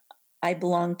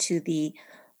belong to the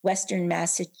Western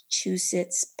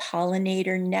Massachusetts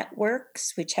Pollinator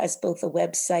Networks, which has both a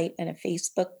website and a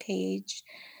Facebook page.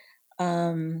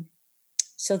 So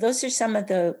those are some of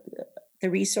the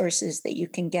resources that you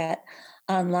can get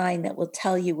online that will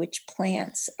tell you which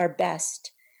plants are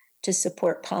best to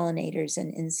support pollinators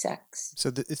and insects.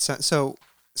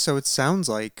 So it sounds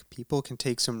like people can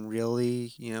take some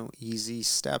really, easy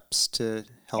steps to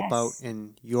help out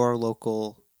in your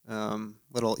local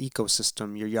little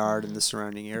ecosystem, your yard and the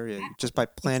surrounding area, just by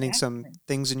planting some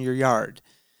things in your yard.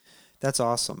 That's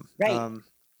awesome. Right.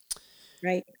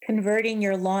 Right. Converting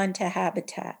your lawn to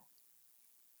habitat.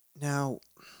 Now,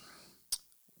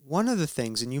 one of the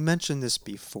things, and you mentioned this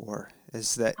before,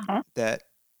 is that that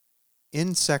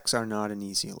insects are not an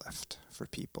easy lift for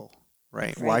people,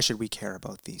 right? Why should we care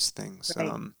about these things?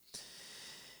 Right.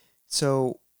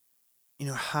 So,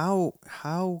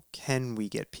 how can we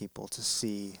get people to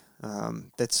see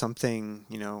that something,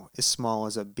 as small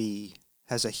as a bee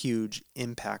has a huge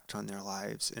impact on their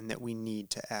lives and that we need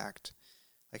to act?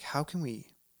 Like, how can we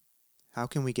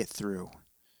get through?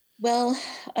 Well,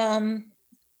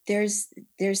 there's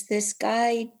this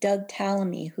guy, Doug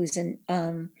Tallamy, who's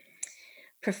an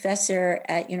professor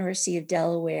at University of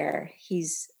Delaware.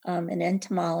 He's an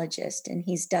entomologist, and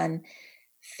he's done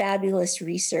fabulous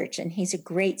research, and he's a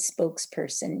great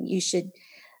spokesperson. You should,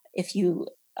 if you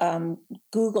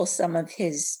Google some of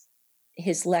his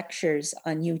lectures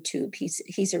on YouTube,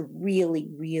 he's a really,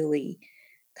 really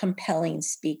compelling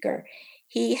speaker.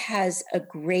 He has a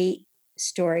great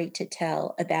story to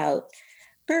tell about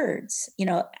birds.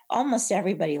 Almost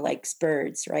everybody likes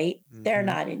birds, right? They're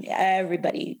not in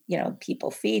everybody,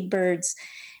 people feed birds.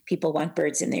 People want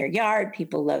birds in their yard.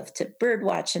 People love to bird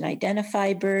watch and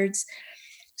identify birds.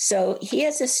 So he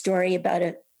has a story about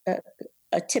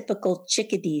a typical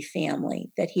chickadee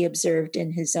family that he observed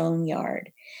in his own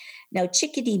yard. Now,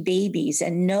 chickadee babies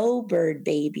and no bird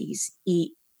babies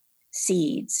eat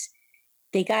seeds.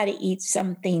 They got to eat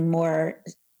something more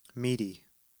Meaty.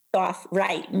 soft,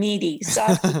 right? Meaty,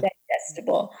 soft,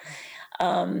 digestible.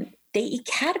 They eat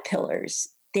caterpillars.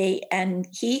 And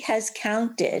he has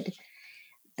counted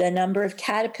the number of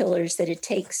caterpillars that it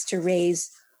takes to raise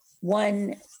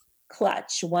one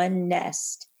clutch, one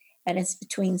nest, and it's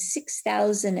between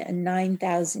 6,000 and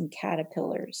 9,000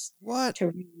 caterpillars. What?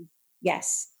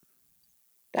 Yes,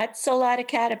 that's a lot of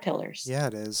caterpillars. Yeah,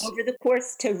 it is. Over the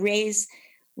course to raise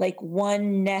like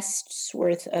one nest's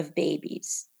worth of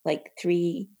babies, like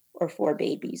 3 or 4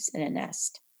 babies in a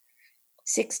nest,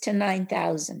 6,000 to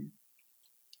 9,000.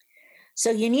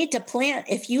 So you need to plant.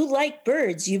 If you like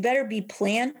birds, you better be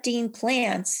planting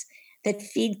plants that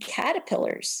feed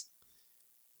caterpillars.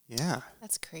 Yeah.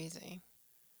 That's crazy.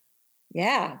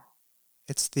 Yeah.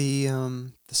 It's the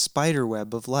spider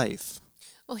web of life.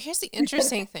 Well, here's the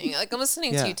interesting thing. Like, I'm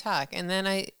listening Yeah. to you talk, and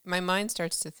then my mind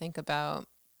starts to think about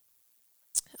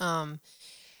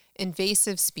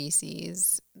invasive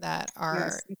species that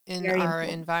are in our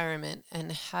environment,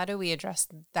 and how do we address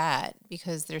that?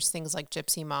 Because there's things like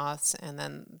gypsy moths and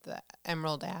then the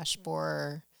emerald ash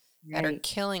borer that are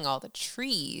killing all the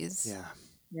trees. Yeah.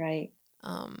 Right.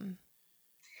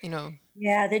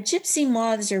 Yeah, the gypsy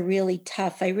moths are really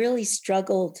tough. I really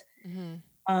struggled.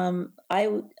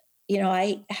 I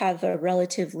have a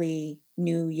relatively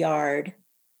new yard.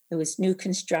 It was new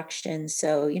construction.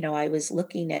 So, I was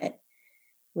looking at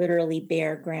literally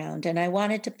bare ground, and I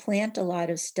wanted to plant a lot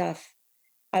of stuff.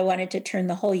 I wanted to turn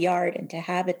the whole yard into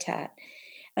habitat.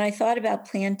 And I thought about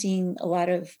planting a lot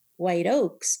of white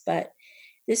oaks, but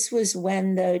this was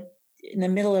in the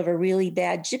middle of a really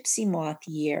bad gypsy moth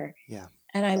year. Yeah.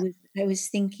 And I was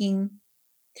thinking,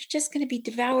 they're just going to be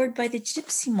devoured by the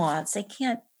gypsy moths. I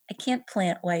can't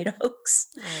plant white oaks.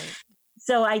 Right.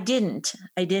 So I didn't.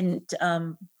 And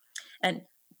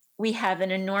we have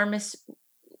an enormous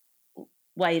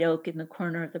white oak in the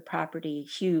corner of the property,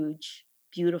 huge,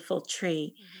 beautiful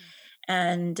tree.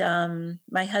 And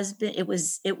my husband, it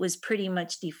was pretty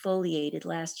much defoliated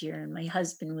last year, and my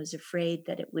husband was afraid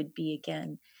that it would be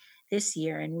again this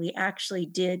year. And we actually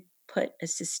did put a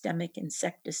systemic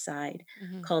insecticide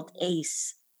called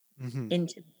ACE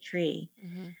into the tree.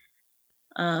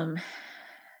 And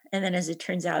then, as it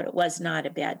turns out, it was not a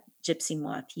bad gypsy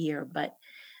moth year, but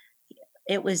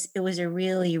it was a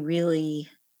really, really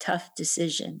tough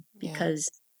decision because,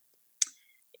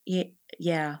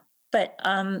 But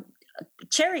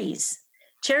cherries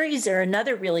are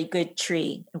another really good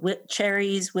tree.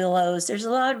 Cherries, willows. There's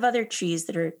a lot of other trees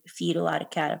that feed a lot of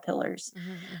caterpillars.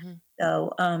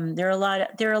 So there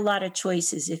are a lot of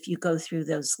choices if you go through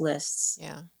those lists.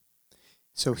 Yeah.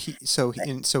 So he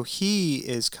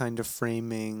is kind of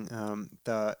framing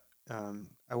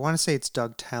I want to say it's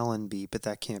Doug Tallamy, but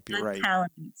that can't be right.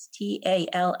 Tallamy. It's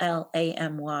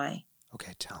Tallamy.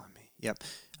 Okay, Tallamy. Yep.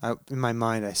 In my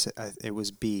mind, I said it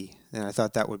was B, and I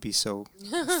thought that would be so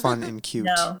fun and cute.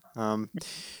 No.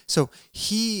 So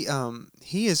he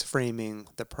is framing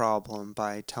the problem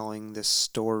by telling this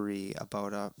story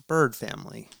about a bird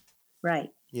family. Right.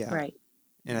 Yeah. Right.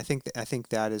 And I think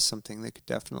that is something that could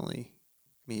definitely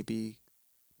maybe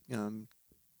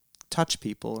touch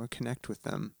people or connect with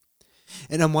them.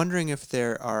 And I'm wondering if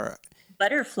there are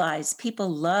butterflies. People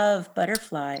love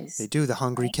butterflies. They do. The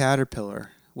hungry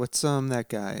caterpillar. What's that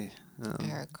guy?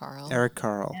 Eric Carl. Eric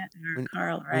Carl. Yeah, Eric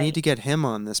Carl, right. We need to get him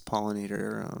on this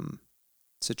pollinator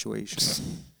situation.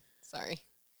 Sorry.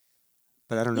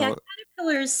 But I don't know.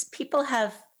 Caterpillars,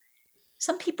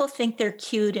 some people think they're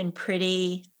cute and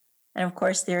pretty. And of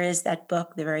course, there is that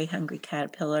book, The Very Hungry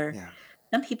Caterpillar. Yeah.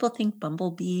 Some people think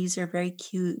bumblebees are very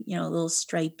cute, little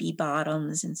stripy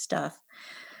bottoms and stuff.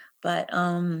 But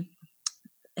I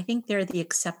think they're the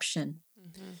exception.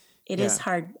 Mm-hmm. It is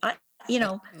hard.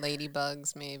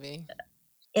 Ladybugs, maybe.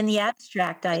 In the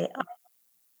abstract,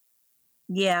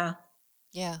 yeah.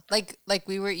 Yeah, like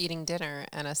we were eating dinner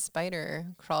and a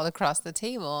spider crawled across the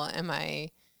table and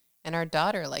our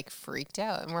daughter like freaked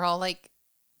out and we're all like,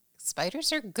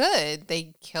 spiders are good.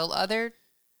 They kill other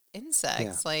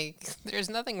insects. Yeah. Like there's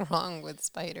nothing wrong with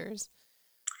spiders.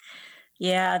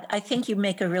 Yeah, I think you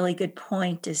make a really good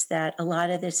point, is that a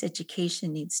lot of this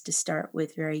education needs to start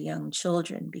with very young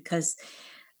children, because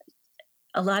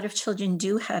a lot of children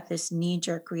do have this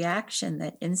knee-jerk reaction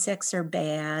that insects are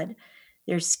bad,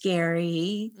 they're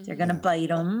scary, they're going to bite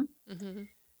them. Mm-hmm.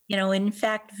 In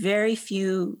fact, very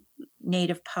few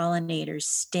native pollinators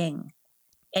sting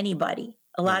anybody.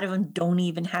 A lot of them don't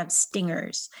even have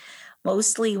stingers.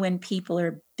 Mostly when people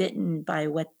are bitten by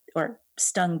or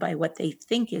stung by what they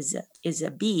think is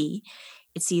a bee,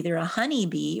 it's either a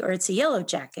honeybee or it's a yellow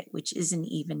jacket, which isn't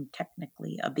even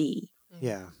technically a bee.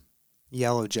 Yeah.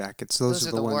 Yellow jackets. Those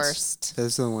are the ones, worst.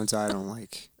 Those are the ones I don't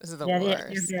like. Those are the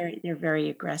worst. They're very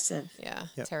aggressive. Yeah,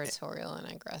 territorial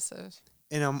and aggressive.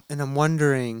 And I'm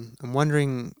wondering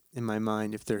in my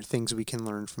mind if there are things we can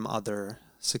learn from other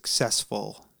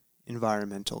successful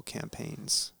environmental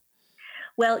campaigns.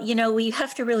 Well, we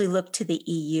have to really look to the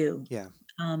EU. Yeah.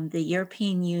 The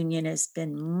European Union has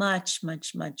been much,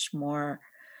 much, much more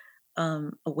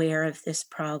aware of this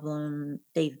problem.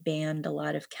 They've banned a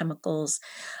lot of chemicals.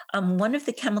 One of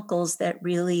the chemicals that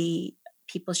really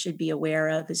people should be aware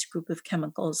of is a group of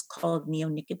chemicals called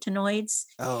neonicotinoids.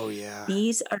 Oh, yeah.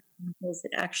 These are chemicals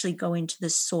that actually go into the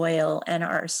soil and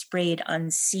are sprayed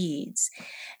on seeds.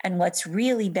 And what's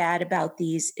really bad about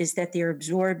these is that they're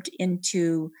absorbed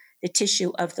into the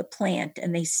tissue of the plant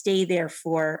and they stay there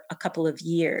for a couple of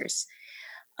years.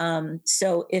 And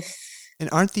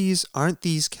aren't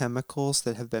these chemicals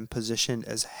that have been positioned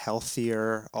as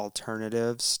healthier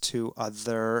alternatives to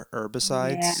other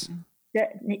herbicides? Yeah,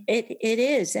 it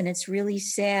is, and it's really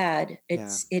sad.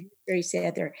 It's very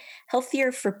sad. They're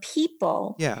healthier for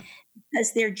people,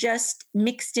 because they're just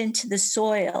mixed into the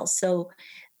soil. So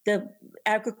the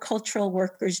agricultural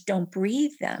workers don't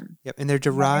breathe them. Yep, and they're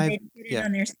derived. They put it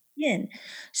on their skin.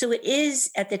 So it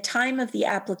is, at the time of the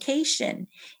application,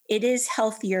 it is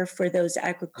healthier for those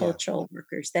agricultural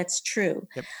workers. That's true.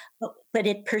 Yep. But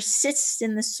it persists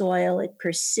in the soil. It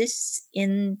persists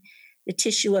in the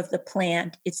tissue of the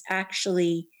plant. It's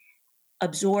actually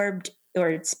absorbed, or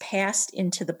it's passed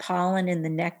into the pollen and the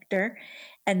nectar.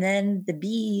 And then the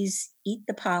bees eat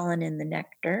the pollen and the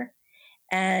nectar.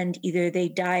 And either they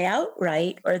die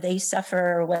outright or they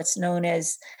suffer what's known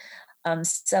as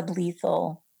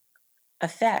sublethal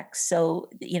effects. So,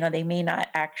 they may not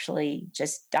actually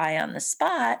just die on the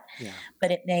spot,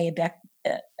 but it may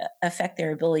affect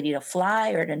their ability to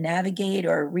fly or to navigate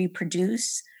or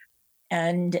reproduce.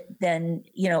 And then,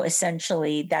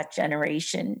 essentially that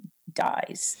generation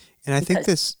dies. And I think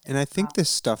this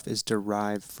stuff is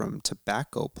derived from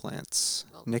tobacco plants,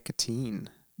 nicotine.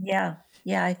 Yeah,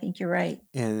 I think you're right.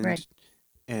 And I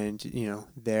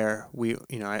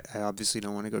obviously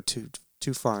don't want to go too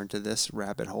far into this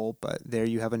rabbit hole, but there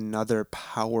you have another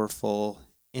powerful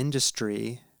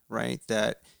industry, right,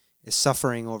 that is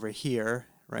suffering over here,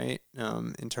 right,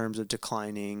 in terms of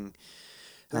declining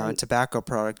tobacco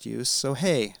product use. So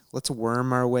hey, let's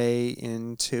worm our way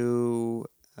into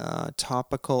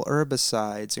topical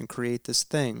herbicides and create this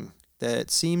thing that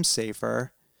seems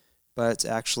safer, but it's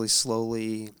actually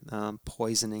slowly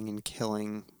poisoning and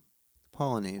killing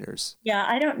pollinators. Yeah,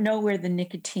 I don't know where the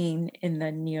nicotine in the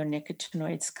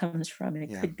neonicotinoids comes from.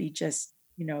 It could be just,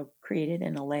 created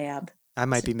in a lab. I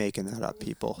might be making that up,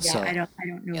 people. Yeah, so I don't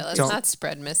know. Yeah, let's not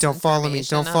spread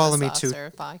misinformation. Don't follow me too.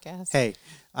 Podcast. Hey,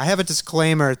 I have a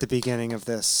disclaimer at the beginning of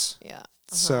this. Yeah.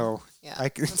 So I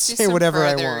can Let's say whatever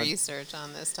I want. Research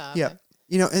on this topic.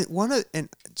 Yeah. And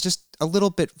just a little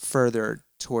bit further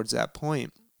towards that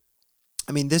point.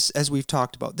 I mean, this, as we've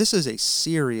talked about, this is a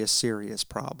serious, serious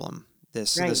problem.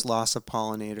 This loss of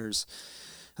pollinators,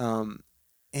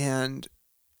 and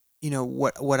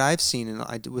what I've seen, and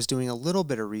I was doing a little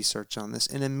bit of research on this,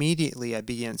 and immediately I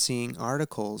began seeing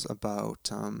articles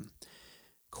about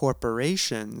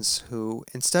corporations who,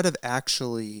 instead of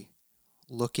actually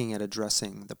looking at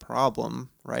addressing the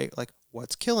problem, right, like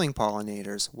what's killing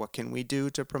pollinators, what can we do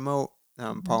to promote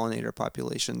pollinator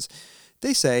populations,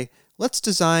 they say, let's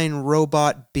design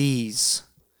robot bees.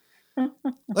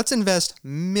 Let's invest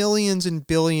millions and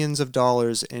billions of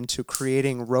dollars into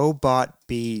creating robot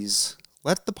bees.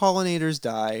 Let the pollinators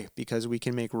die because we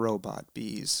can make robot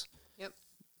bees. Yep.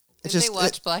 It's Did just, they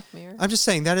watch Black Mirror? I'm just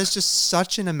saying that is just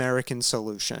such an American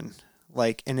solution.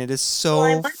 Like, and it is Well, I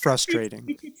so wonder frustrating.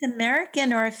 if it's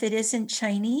American or if it isn't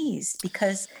Chinese,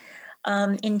 because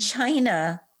in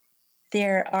China,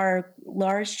 there are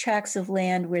large tracts of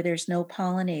land where there's no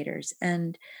pollinators,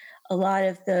 and a lot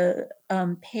of the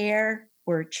pear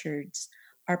orchards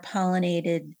are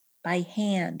pollinated by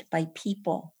hand, by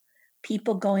people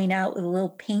going out with a little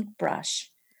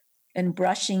paintbrush and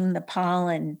brushing the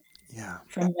pollen Yeah,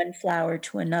 from one flower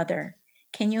to another.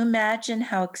 Can you imagine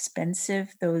how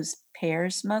expensive those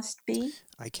pears must be?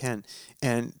 I can.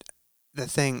 And the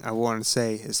thing I want to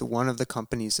say is that one of the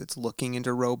companies that's looking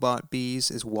into robot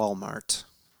bees is Walmart.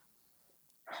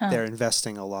 Huh. They're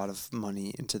investing a lot of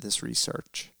money into this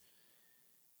research.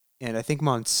 And I think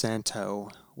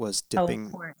Monsanto was dipping. Oh,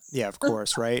 of course. Yeah, of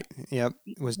course, right? Yep,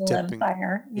 was Evil dipping.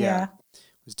 Empire. Yeah, Yeah.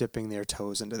 was dipping their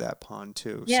toes into that pond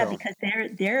too. Yeah, So because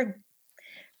they're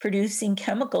producing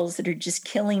chemicals that are just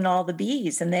killing all the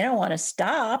bees, and they don't want to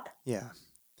stop. yeah,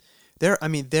 they're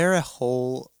a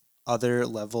whole other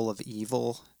level of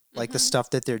evil. Like the stuff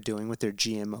that they're doing with their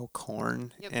GMO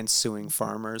corn Yep. and suing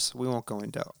farmers. We won't go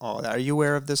into all that. Are you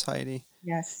aware of this, Heidi?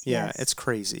 Yes. Yeah, Yes. it's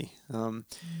crazy.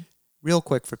 Real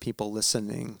quick for people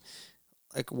listening,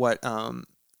 like what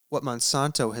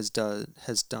Monsanto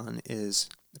has done is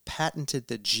patented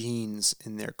the genes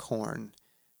in their corn.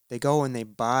 They go and they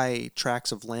buy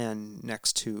tracts of land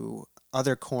next to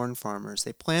other corn farmers.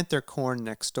 They plant their corn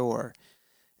next door,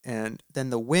 and then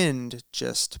the wind,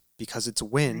 just because it's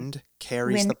wind,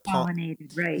 carries Wind the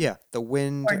pollinated, right? yeah, the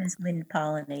wind. Corn is wind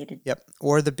pollinated. Yep,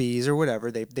 or the bees or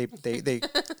whatever.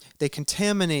 They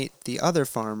contaminate the other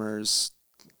farmers'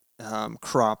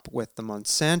 crop with the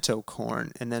Monsanto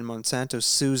corn, and then Monsanto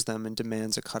sues them and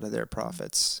demands a cut of their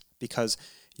profits because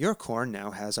your corn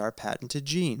now has our patented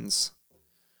genes.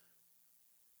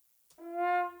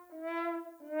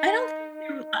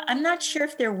 I'm not sure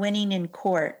if they're winning in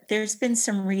court. There's been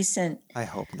some recent I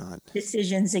hope not.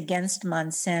 decisions against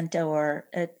Monsanto, or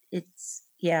it's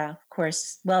yeah, of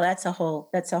course. Well, that's a whole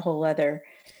other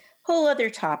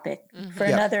topic for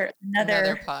Yep.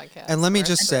 Another podcast. And let me or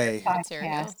just say,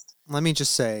 material.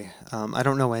 I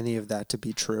don't know any of that to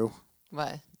be true.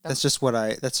 What? That's just what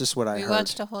I We heard.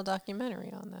 watched a whole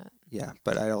documentary on that. Yeah,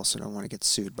 but I also don't want to get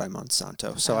sued by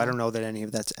Monsanto. So I don't know that any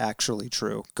of that's actually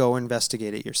true. Go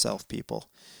investigate it yourself, people.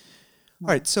 All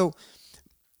right, so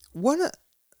one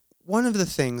of the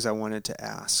things I wanted to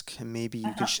ask, and maybe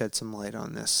you could shed some light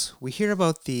on this. We hear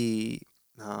about the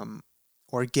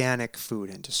organic food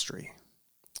industry,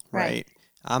 right?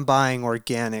 I'm buying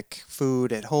organic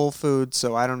food at Whole Foods,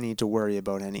 so I don't need to worry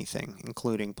about anything,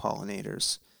 including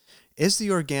pollinators. Is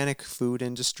the organic food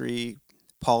industry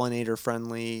pollinator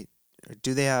friendly?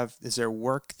 Is there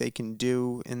work they can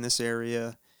do in this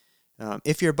area?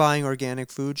 If you're buying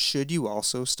organic food, should you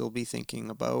also still be thinking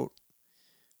about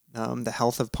the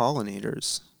health of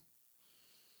pollinators?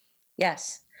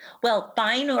 Yes. Well,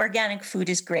 buying organic food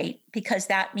is great because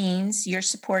that means you're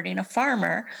supporting a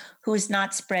farmer who is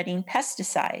not spreading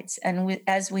pesticides. And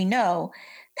as we know,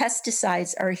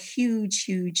 pesticides are a huge,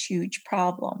 huge, huge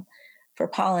problem for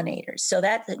pollinators. So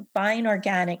that buying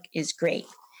organic is great.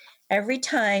 Every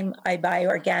time I buy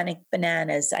organic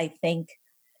bananas, I think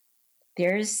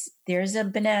there's a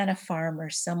banana farmer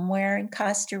somewhere in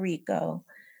Costa Rica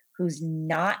who's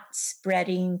not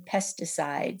spreading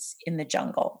pesticides in the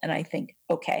jungle. And I think,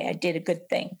 okay, I did a good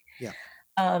thing. Yeah.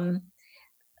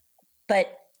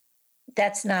 But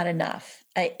that's not enough.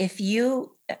 If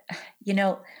you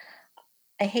know,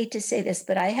 I hate to say this,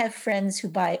 but I have friends who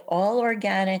buy all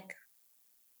organic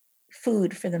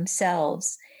food for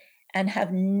themselves and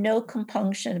have no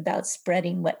compunction about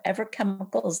spreading whatever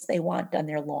chemicals they want on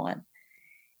their lawn.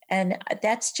 And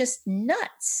that's just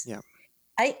nuts. Yeah.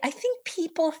 I think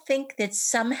people think that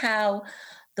somehow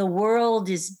the world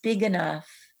is big enough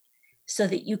so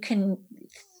that you can,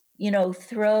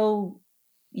 throw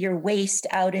your waste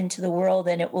out into the world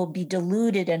and it will be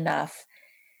diluted enough,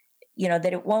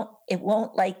 that it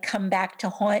won't like come back to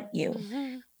haunt you.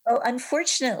 Well,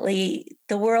 unfortunately,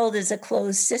 the world is a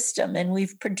closed system and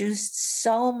we've produced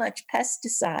so much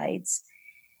pesticides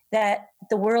that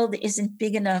the world isn't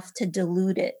big enough to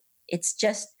dilute it. It's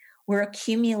just we're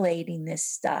accumulating this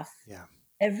stuff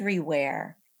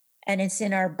everywhere. And it's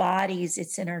in our bodies,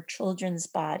 it's in our children's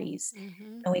bodies.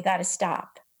 And we got to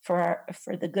stop for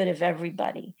the good of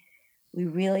everybody. We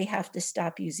really have to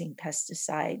stop using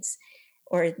pesticides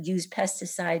or use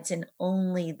pesticides in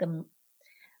only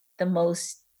the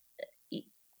most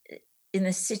in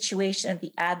the situation of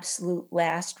the absolute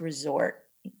last resort.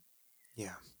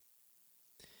 Yeah.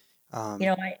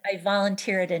 I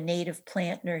volunteer at a native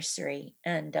plant nursery,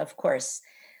 and of course,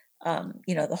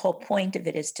 the whole point of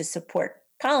it is to support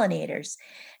pollinators.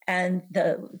 And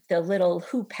the little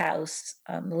hoop house,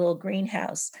 the little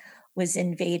greenhouse, was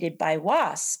invaded by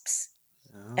wasps.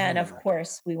 And of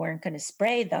course, we weren't going to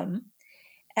spray them.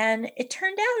 And it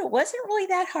turned out it wasn't really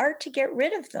that hard to get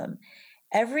rid of them.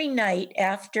 Every night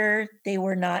after they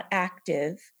were not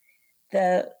active,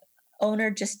 the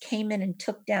owner just came in and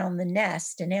took down the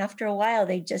nest. And after a while,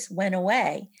 they just went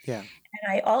away. Yeah.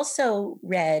 And I also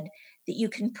read that you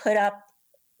can put up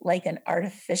like an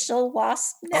artificial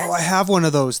wasp nest. Oh, I have one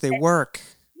of those. They work.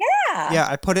 Yeah. Yeah,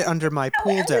 I put it under my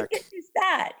pool deck. How elegant is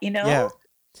that, Yeah.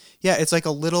 Yeah, it's like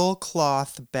a little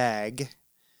cloth bag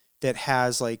that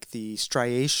has like the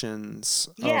striations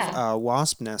of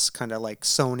wasp nest kind of like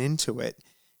sewn into it,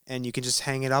 and you can just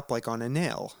hang it up like on a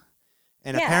nail.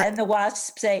 And and the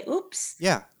wasps say, "Oops."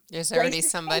 Yeah. There's already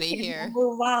somebody here.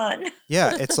 We'll move on.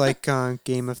 Yeah, it's like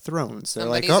Game of Thrones. They're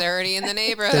Somebody's like, already in the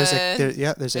neighborhood.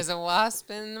 There's a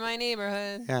wasp in my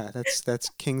neighborhood. Yeah, that's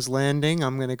King's Landing.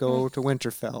 I'm gonna go to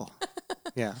Winterfell.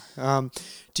 Yeah.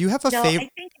 Do you have a favorite? I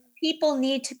think people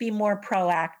need to be more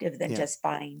proactive than just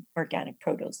buying organic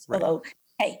produce. Right. Although,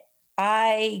 hey,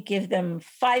 I give them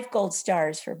 5 gold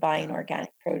stars for buying organic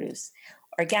produce.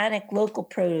 Organic local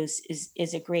produce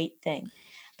is a great thing.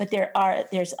 But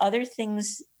there's other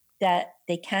things that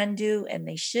they can do and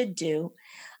they should do.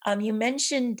 You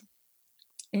mentioned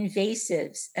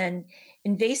invasives, and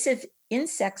invasive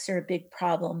insects are a big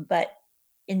problem, but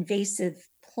invasive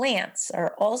plants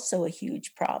are also a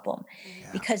huge problem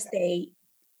because they,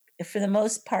 for the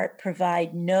most part,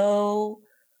 provide no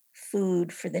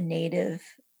food for the native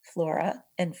flora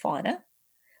and fauna,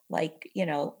 like,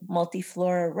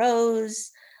 multiflora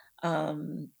rose,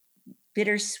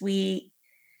 bittersweet.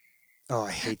 Oh,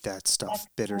 I hate that stuff.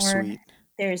 Bittersweet.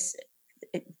 There's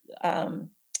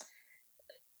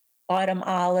autumn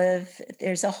olive.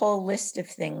 There's a whole list of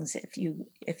things. If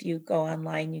you go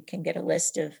online, you can get a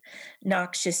list of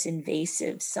noxious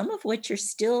invasives, some of which are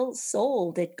still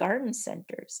sold at garden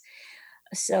centers.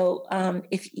 So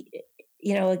if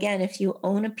you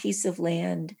own a piece of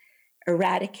land,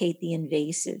 eradicate the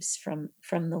invasives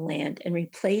from the land and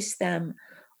replace them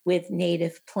with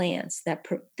native plants that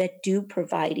do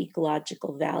provide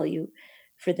ecological value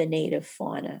for the native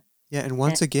fauna. Yeah, and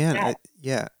once again,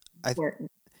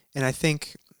 I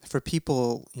think for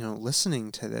people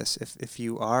listening to this, if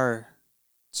you are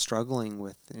struggling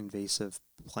with invasive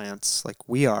plants like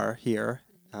we are here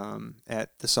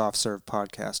at the Soft Serve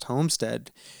Podcast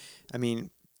Homestead, I mean,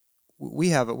 we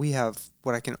have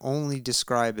what I can only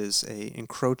describe as a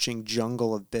encroaching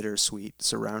jungle of bittersweet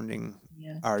surrounding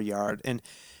our yard, and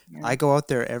I go out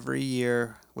there every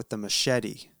year with the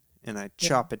machete and I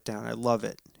chop it down. I love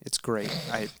it. It's great.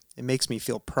 It makes me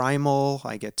feel primal.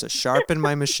 I get to sharpen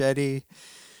my machete.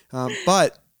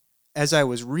 But as I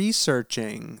was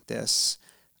researching this,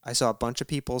 I saw a bunch of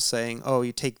people saying, "Oh,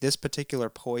 you take this particular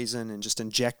poison and just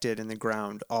inject it in the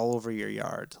ground all over your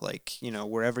yard, like,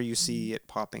 wherever you see it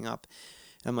popping up."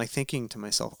 And I'm like thinking to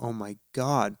myself, "Oh my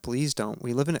God, please don't."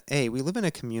 We live in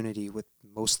a community with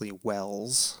mostly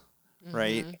wells,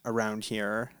 right, around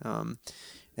here.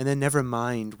 And then never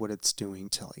mind what it's doing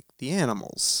to like the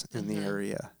animals in the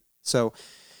area. So,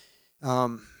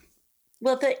 well,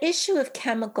 the issue of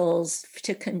chemicals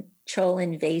to control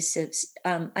invasives,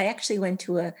 I actually went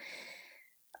to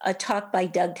a talk by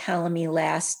Doug Tallamy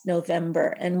last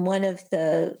November, and one of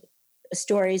the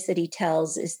stories that he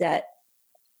tells is that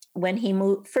when he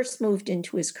first moved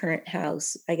into his current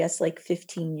house, I guess like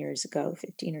 15 or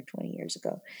 20 years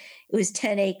ago, it was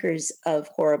 10 acres of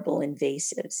horrible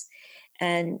invasives.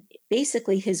 And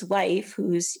basically his wife,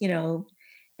 who's,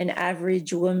 an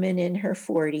average woman in her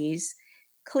 40s,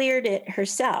 cleared it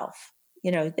herself,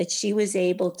 that she was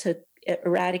able to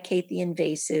eradicate the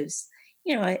invasives.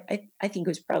 I think it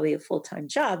was probably a full-time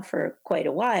job for quite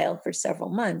a while, for several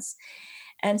months.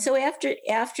 And so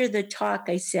after the talk,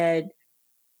 I said,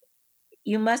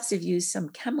 "You must have used some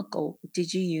chemical.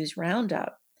 Did you use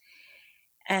Roundup?"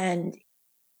 And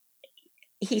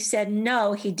he said,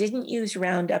 no, he didn't use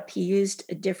Roundup. He used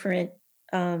a different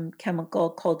chemical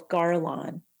called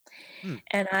Garlon.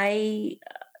 And I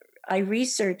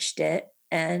researched it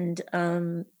and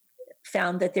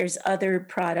found that there's other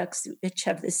products which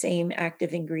have the same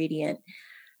active ingredient.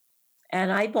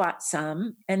 And I bought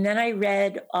some, and then I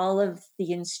read all of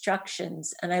the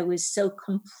instructions, and I was so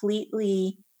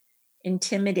completely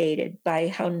intimidated by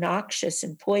how noxious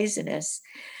and poisonous.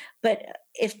 But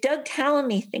if Doug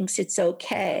Tallamy thinks it's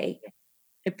okay,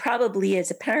 it probably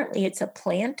is. Apparently, it's a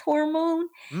plant hormone,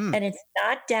 and it's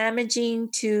not damaging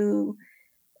to,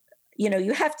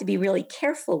 you have to be really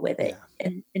careful with it. Yeah.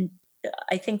 And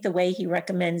I think the way he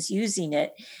recommends using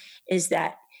it is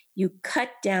that you cut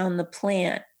down the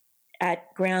plant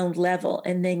at ground level,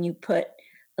 and then you put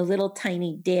a little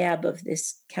tiny dab of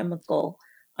this chemical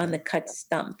on the cut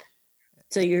stump.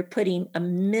 So you're putting a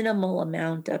minimal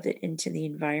amount of it into the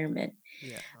environment.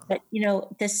 Yeah. But,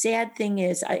 the sad thing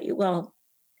is,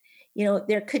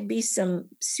 there could be some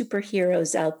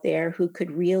superheroes out there who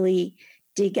could really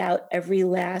dig out every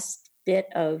last bit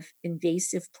of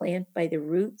invasive plant by the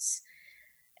roots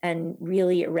and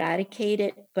really eradicate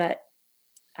it. But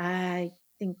I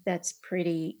think that's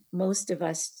most of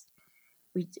us,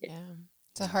 Yeah.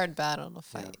 It's a hard battle to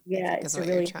fight. I yeah, think is it's a what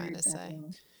you're really trying hard to say.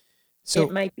 battle. So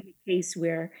It might be a case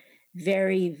where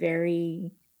very,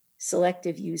 very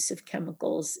selective use of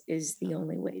chemicals is the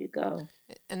only way to go.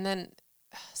 And then,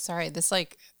 sorry, this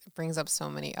brings up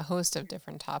a host of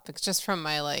different topics just from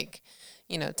my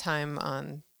time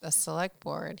on the select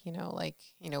board.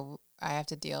 I have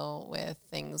to deal with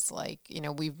things like,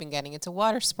 we've been getting into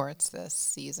water sports this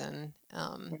season,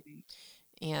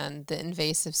 and the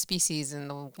invasive species in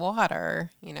the water.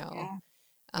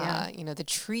 The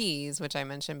trees, which I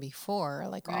mentioned before,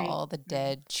 all the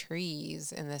dead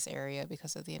trees in this area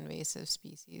because of the invasive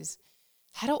species.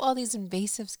 How do all these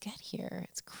invasives get here?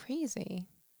 It's crazy.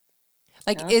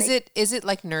 Is it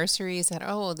like nurseries that,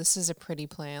 oh, this is a pretty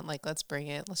plant, let's bring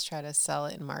it, let's try to sell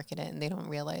it and market it, and they don't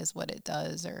realize what it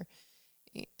does, or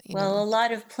a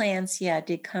lot of plants,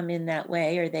 did come in that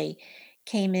way, or they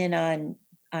came in on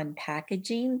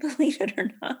packaging, believe it or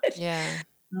not. Yeah.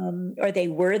 Or they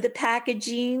were the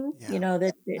packaging,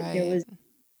 that there was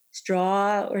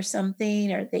straw or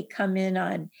something, or they come in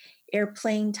on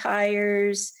airplane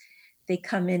tires. They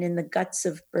come in the guts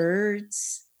of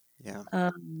birds. Yeah.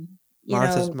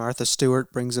 Martha Martha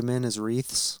Stewart brings them in as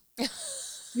wreaths.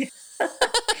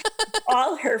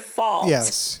 All her fault.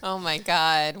 Yes. Oh my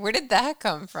God. Where did that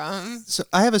come from? So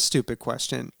I have a stupid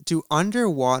question. Do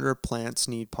underwater plants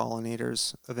need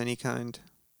pollinators of any kind?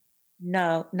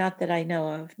 No, not that I know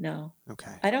of. No.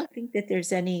 Okay. I don't think that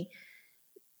there's any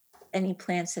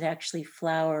plants that actually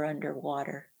flower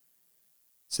underwater.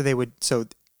 So they would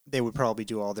probably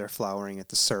do all their flowering at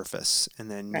the surface and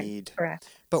then need. Correct.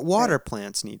 But water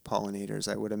plants need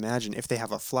pollinators, I would imagine, if they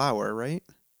have a flower, right?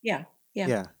 Yeah.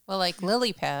 Well, like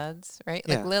lily pads, right?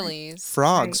 Yeah. Like lilies.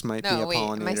 Frogs might be a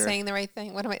pollinator. Am I saying the right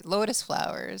thing? What am I? Lotus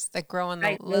flowers that grow on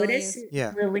the lilies.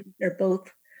 Yeah. Lilies are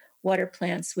both water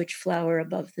plants which flower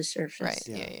above the surface. Right.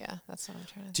 Yeah. That's what I'm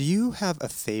trying to. Do you have a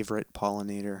favorite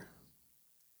pollinator?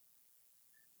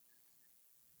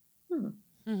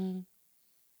 Mm-hmm.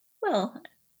 Well,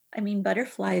 I mean,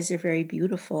 butterflies are very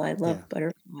beautiful. I love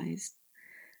butterflies.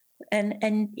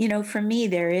 And for me,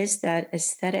 there is that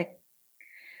aesthetic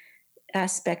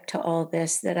aspect to all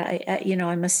this that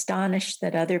I'm astonished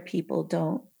that other people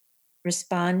don't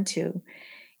respond to.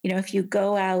 If you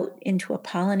go out into a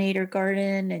pollinator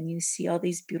garden and you see all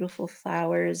these beautiful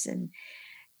flowers and,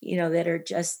 that are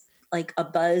just like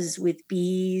abuzz with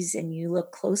bees, and you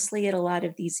look closely at a lot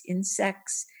of these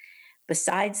insects,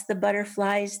 besides the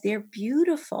butterflies, they're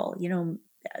beautiful.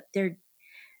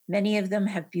 Many of them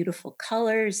have beautiful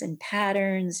colors and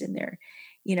patterns, and they're,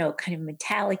 kind of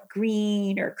metallic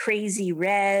green or crazy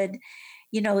red.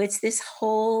 It's this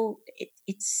whole,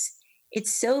 it's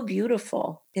so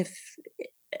beautiful.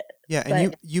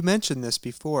 And you mentioned this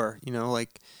before,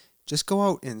 just go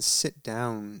out and sit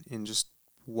down and just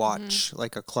watch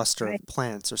like a cluster of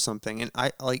plants or something. And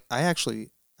I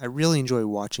really enjoy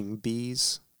watching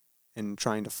bees and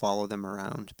trying to follow them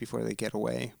around before they get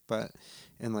away,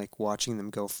 and watching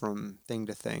them go from thing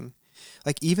to thing.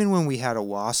 Even when we had a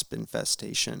wasp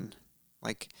infestation,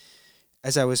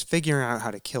 as I was figuring out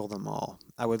how to kill them all,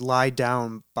 I would lie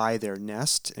down by their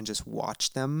nest and just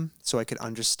watch them so I could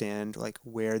understand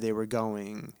where they were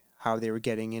going, how they were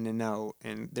getting in and out,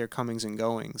 and their comings and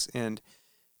goings. And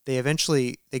they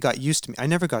got used to me. I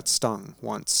never got stung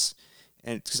once,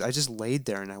 and because I just laid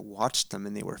there and I watched them,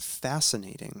 and they were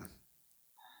fascinating.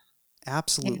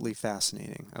 Absolutely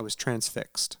fascinating. I was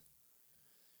transfixed.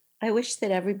 I wish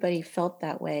that everybody felt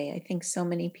that way. I think so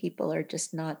many people are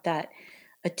just not that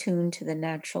attuned to the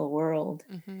natural world.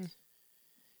 Mm-hmm.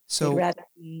 So they'd rather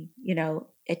be,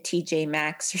 at TJ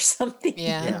Maxx or something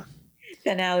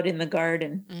than out in the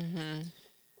garden. Mm-hmm.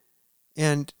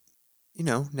 And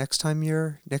next time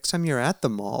you're at the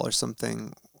mall or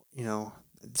something,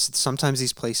 sometimes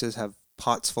these places have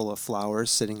pots full of flowers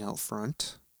sitting out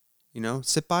front.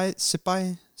 Sit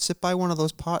by one of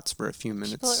those pots for a few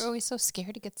minutes. People are always so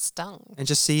scared to get stung. And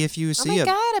just see if you see a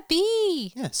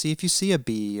bee. Yeah, see if you see a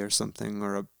bee or something,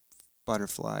 or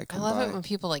butterfly I come love by. it when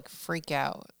people like freak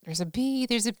out. There's a bee.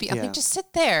 There's a bee. I'm Yeah. like, just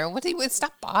sit there.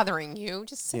 Stop bothering you.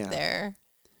 Just sit there.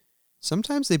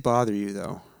 Sometimes they bother you,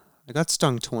 though. I got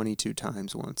stung 22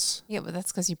 times once. Yeah, but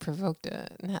that's because you provoked a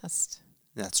nest.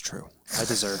 That's true.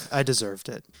 I deserved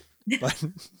it. But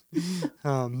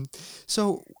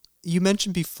so you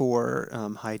mentioned before,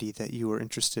 Heidi, that you were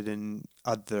interested in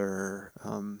other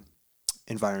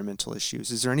environmental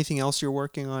issues. Is there anything else you're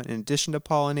working on in addition to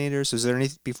pollinators? Is there any,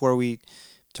 before we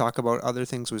talk about other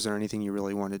things, was there anything you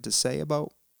really wanted to say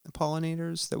about the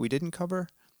pollinators that we didn't cover?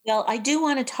 Well, I do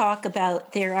want to talk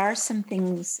about, there are some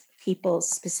things people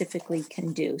specifically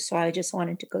can do. So I just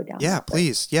wanted to go down. Yeah, that please.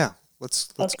 list. Yeah.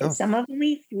 Let's go. Some of them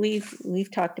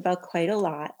we've talked about quite a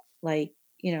lot, like,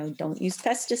 don't use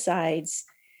pesticides,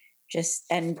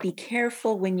 and be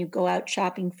careful when you go out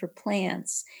shopping for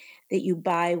plants that you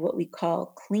buy what we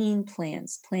call clean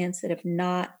plants that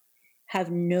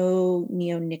have no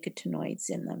neonicotinoids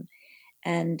in them.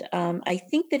 And I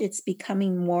think that it's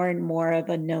becoming more and more of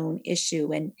a known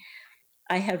issue. And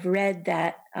I have read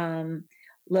that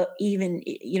even,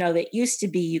 that used to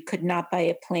be you could not buy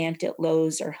a plant at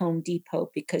Lowe's or Home Depot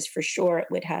because for sure it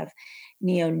would have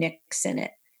neonics in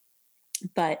it.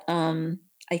 But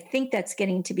I think that's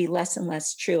getting to be less and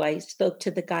less true. I spoke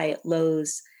to the guy at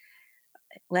Lowe's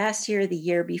last year, the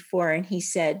year before, and he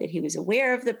said that he was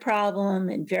aware of the problem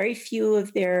and very few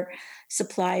of their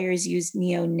suppliers use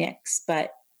neonics,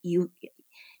 but you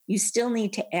still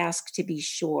need to ask to be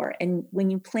sure. And when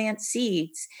you plant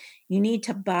seeds, you need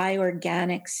to buy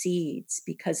organic seeds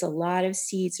because a lot of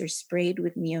seeds are sprayed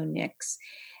with neonics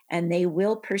and they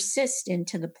will persist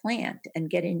into the plant and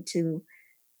get into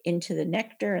the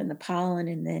nectar and the pollen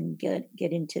and then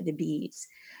get into the bees.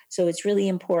 So it's really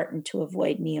important to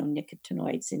avoid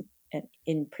neonicotinoids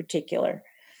in particular.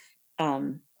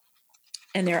 And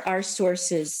there are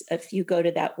sources. If you go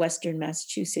to that Western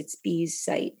Massachusetts Bees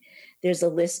site, there's a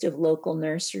list of local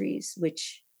nurseries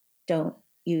which don't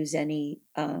use any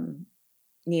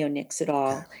neonics at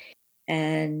all. Okay.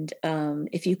 And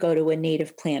if you go to a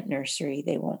native plant nursery,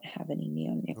 they won't have any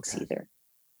neonics either.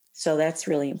 So that's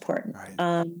really important.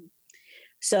 Right.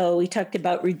 So we talked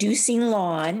about reducing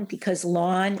lawn because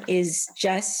lawn is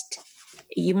just,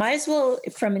 you might as well,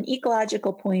 from an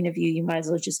ecological point of view, you might as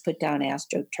well just put down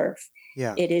AstroTurf.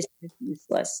 Yeah. It is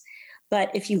useless.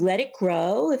 But if you let it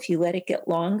grow, if you let it get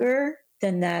longer,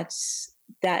 then that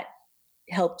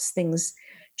helps things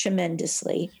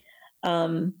tremendously.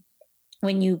 When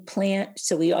you plant,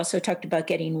 so we also talked about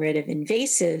getting rid of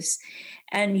invasives,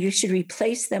 and you should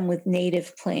replace them with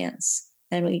native plants.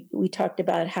 And we talked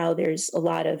about how there's a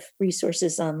lot of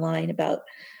resources online about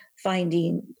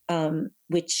finding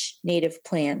which native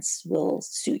plants will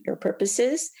suit your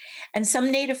purposes. And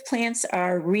some native plants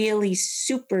are really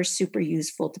super, super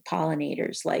useful to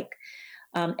pollinators, like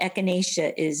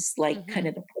echinacea is like kind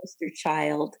of the poster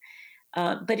child.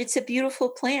 But it's a beautiful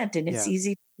plant and it's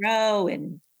easy to grow.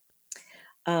 And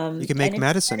you can make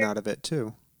medicine out of it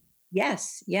too.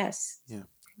 Yes. Yeah. We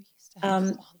used to have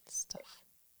all this stuff.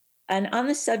 And on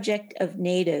the subject of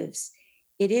natives,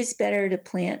 it is better to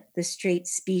plant the straight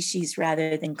species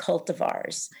rather than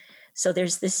cultivars. So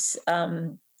there's this,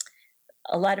 a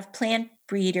lot of plant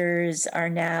breeders are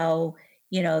now,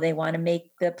 they want to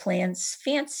make the plants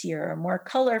fancier or more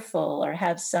colorful or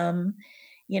have some,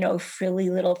 frilly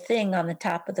little thing on the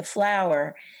top of the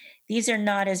flower. These are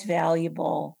not as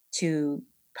valuable to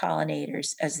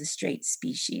pollinators as the straight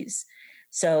species.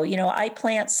 So, I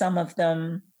plant some of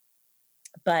them,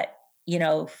 but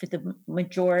for the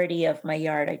majority of my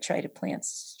yard, I try to plant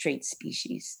straight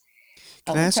species.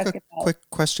 Can I ask a quick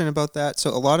question about that? So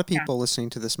a lot of people listening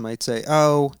to this might say,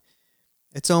 oh,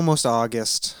 it's almost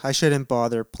August. I shouldn't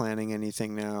bother planting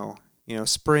anything now.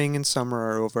 Spring and summer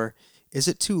are over. Is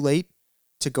it too late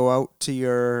to go out to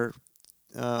your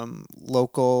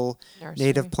local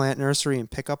native plant nursery and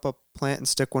pick up a plant and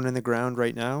stick one in the ground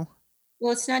right now?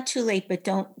 Well, it's not too late, but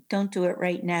don't do it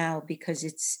right now because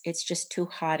it's just too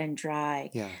hot and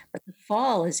dry. Yeah. But the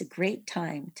fall is a great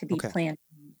time to be planting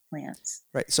plants.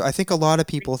 Right. So I think a lot of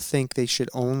people think they should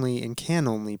only and can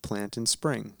only plant in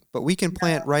spring, but we can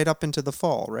plant right up into the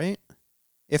fall, right?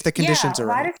 If the conditions are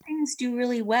right. A lot of things do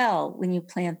really well when you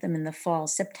plant them in the fall.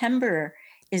 September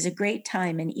is a great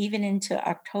time, and even into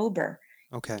October.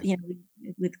 Okay.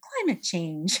 With climate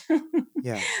change,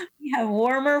 yeah, we have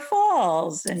warmer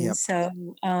falls, and so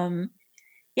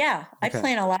I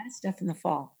plant a lot of stuff in the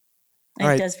fall.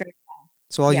 And it does very well.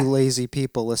 So all you lazy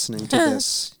people listening to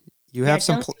this, you have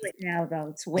some. Don't do it now though;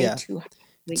 it's way too hot.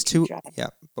 It's too dry. Yeah,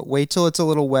 but wait till it's a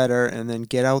little wetter, and then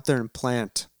get out there and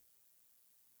plant.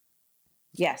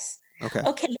 Yes. Okay.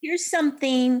 Okay. Here's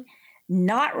something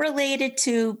not related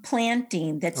to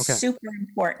planting that's Okay. super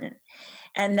important.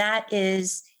 And that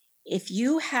is, if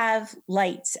you have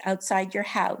lights outside your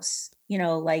house,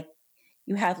 like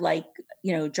you have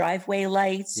driveway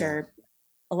lights, Yeah. or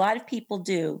a lot of people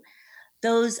do,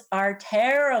 those are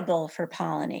terrible for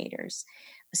pollinators,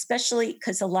 especially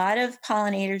because a lot of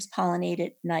pollinators pollinate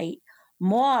at night.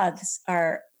 Moths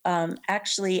are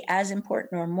actually as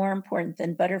important or more important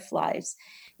than butterflies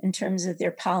in terms of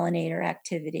their pollinator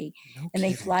activity. No And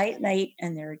they kidding. fly at night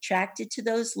and they're attracted to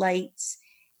those lights,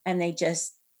 and they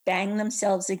just bang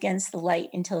themselves against the light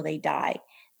until they die.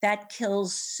 That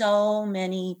kills so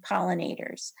many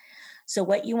pollinators. So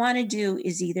what you want to do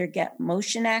is either get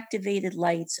motion activated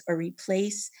lights or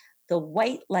replace the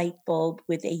white light bulb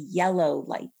with a yellow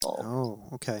light bulb. Oh,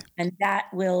 okay. And that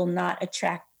will not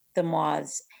attract the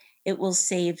moths. It will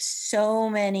save so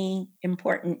many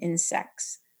important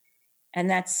insects. And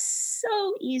that's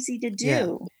so easy to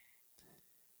do. Yeah.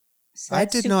 So I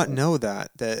that's did super- not know that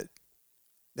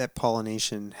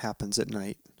pollination happens at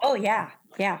night. Oh, yeah.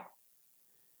 Yeah.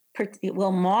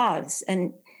 Well, moths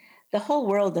and the whole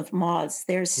world of moths.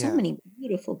 There's so Yeah. many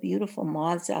beautiful, beautiful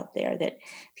moths out there that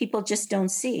people just don't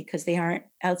see because they aren't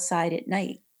outside at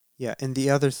night. Yeah, and the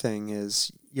other thing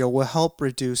is, will help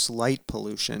reduce light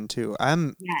pollution too.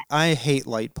 Yeah. I hate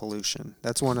light pollution.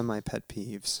 That's one of my pet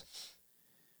peeves.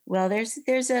 Well,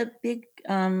 there's a big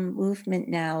movement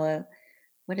now.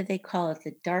 What do they call it?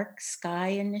 The Dark Sky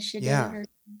Initiative. Yeah. Or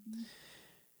something?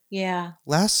 Yeah.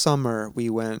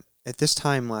 At this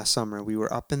time last summer, we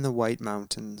were up in the White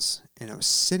Mountains, and I was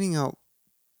sitting out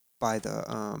by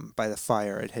the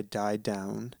fire. It had died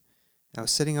down. I was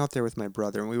sitting out there with my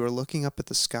brother, and we were looking up at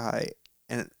the sky,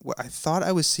 and I thought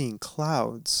I was seeing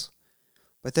clouds,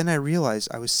 but then I realized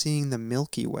I was seeing the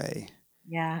Milky Way.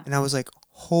 Yeah. And I was like,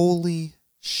 holy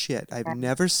shit, I've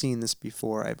never seen this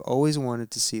before. I've always wanted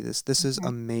to see this. This is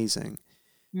amazing.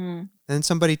 Mm. Then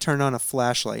somebody turned on a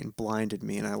flashlight and blinded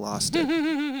me, and I lost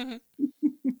it.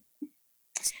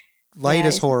 Light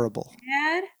is horrible.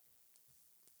 Dad?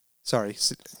 Sorry.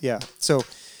 Yeah. So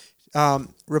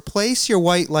replace your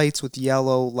white lights with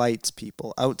yellow lights,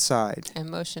 people, outside. And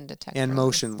motion detectors. And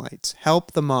motion lights.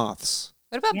 Help the moths.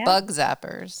 What about bug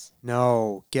zappers?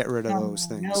 No, get rid of those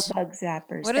things. No bug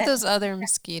zappers. What are those other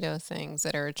mosquito things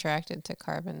that are attracted to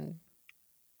carbon?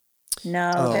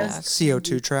 No, those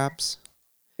CO2 traps.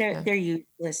 They're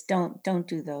useless. Don't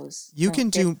do those. You can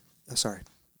do. Sorry,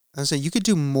 I was saying you could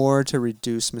do more to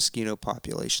reduce mosquito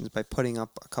populations by putting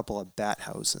up a couple of bat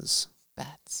houses.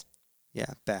 Bats.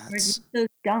 Yeah, bats. Or those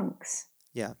dunks.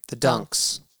 Yeah, the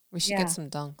dunks. We should get some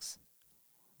dunks.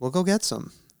 We'll go get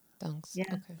some. Dunks. Yeah.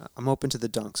 Okay. I'm open to the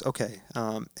dunks. Okay.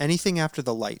 Anything after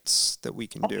the lights that we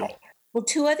can do? Well,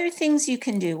 2 other things you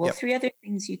can do. Well, 3 other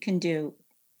things you can do.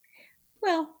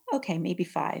 Well, okay, maybe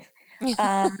 5.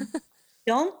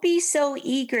 Don't be so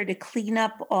eager to clean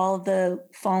up all the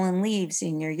fallen leaves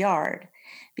in your yard,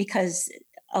 because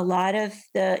a lot of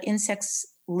the insects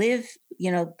live,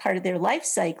 part of their life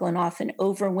cycle and often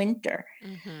overwinter.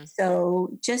 Mm-hmm.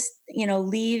 So just,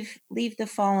 leave the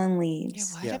fallen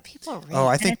leaves. Yeah, why do people rake? Oh,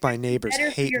 I think my neighbors hate me.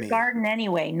 Better for your garden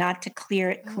anyway, not to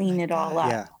clean it all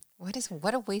up. Yeah.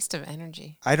 What a waste of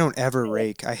energy. I don't ever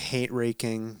rake. I hate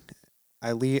raking.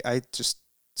 I just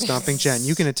stomping Jen.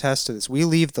 You can attest to this. We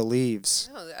leave the leaves.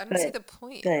 No, I don't see the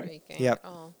point of raking at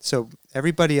all. So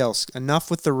everybody else, enough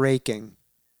with the raking.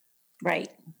 Right.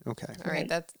 Okay. All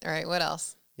right. All right. What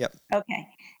else? Yep. Okay.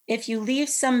 If you leave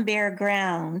some bare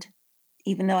ground,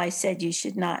 even though I said you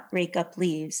should not rake up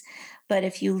leaves, but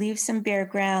if you leave some bare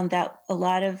ground, that a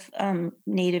lot of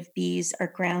native bees are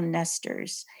ground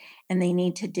nesters, and they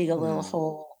need to dig a little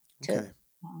hole to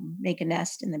make a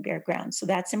nest in the bare ground. So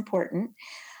that's important.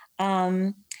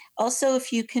 Also,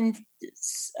 if you can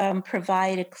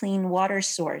provide a clean water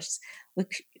source,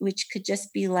 which could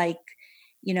just be like,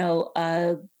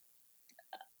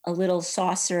 a little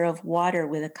saucer of water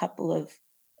with a couple of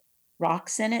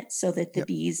rocks in it, so that the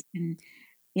bees can,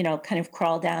 kind of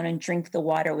crawl down and drink the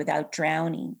water without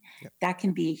drowning. That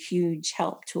can be a huge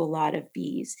help to a lot of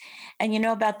bees. And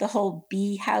about the whole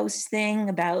bee house thing,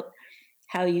 about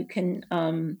how you can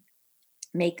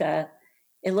make it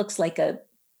looks like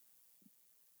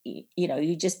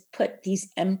you just put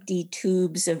these empty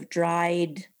tubes of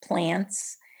dried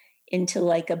plants into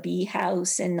like a bee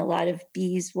house, and a lot of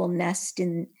bees will nest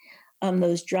in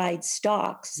those dried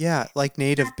stalks. Yeah, like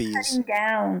native bees.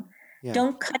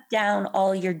 Don't cut down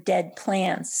all your dead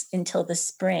plants until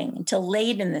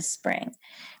late in the spring,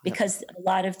 because a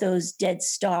lot of those dead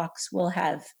stalks will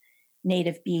have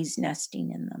native bees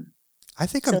nesting in them. I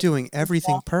think I'm doing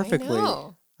everything perfectly. I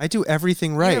know. I do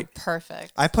everything right. You're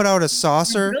perfect. I put out a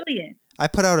saucer. Brilliant. I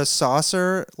put out a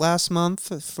saucer last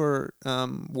month for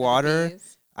water.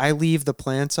 Bees. I leave the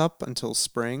plants up until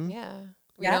spring. Yeah.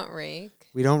 We Yeah. don't rake.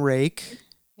 We don't rake.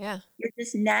 Yeah. You're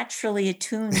just naturally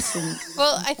attuned to.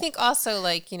 Well, I think also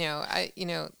like,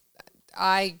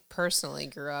 I personally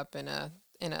grew up in a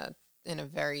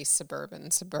very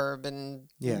suburban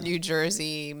Yeah. New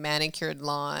Jersey, manicured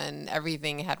lawn.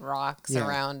 Everything had rocks Yeah.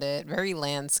 around it, very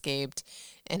landscaped.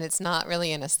 And it's not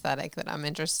really an aesthetic that I'm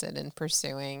interested in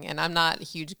pursuing. And I'm not a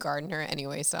huge gardener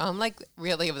anyway. So I'm like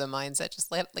really of the mindset,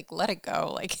 just let it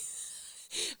go. Like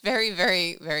very,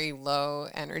 very, very low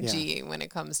energy when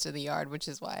it comes to the yard, which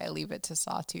is why I leave it to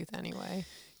Sawtooth anyway.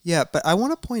 Yeah, but I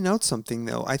want to point out something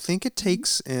though. I think it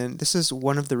takes, and this is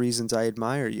one of the reasons I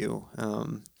admire you,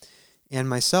 and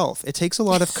myself. It takes a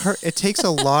lot of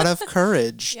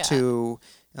courage Yeah. to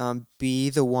be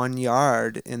the one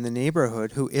yard in the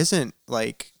neighborhood who isn't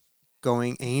like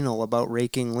going anal about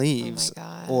raking leaves,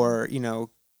 God. or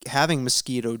having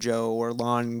Mosquito Joe or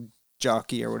Lawn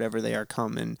Jockey or whatever they are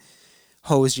come and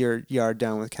hose your yard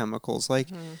down with chemicals. Like,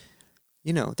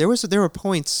 there were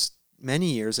points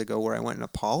many years ago where I went and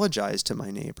apologized to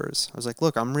my neighbors. I was like,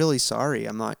 look, I'm really sorry.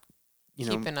 I'm not,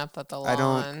 Keeping up with the lawn. I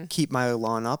don't keep my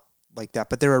lawn up like that,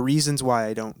 but there are reasons why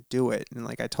I don't do it. And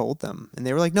like I told them, and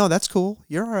they were like, no, that's cool.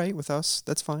 You're all right with us.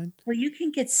 That's fine. Well, you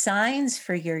can get signs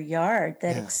for your yard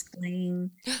that Yeah. explain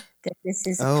that this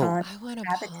is a Oh. pollinator I want a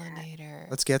habitat. pollinator.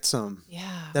 Let's get some.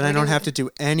 Yeah. Then I don't have to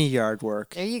do any yard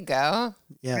work. There you go.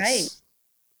 Yes. Right.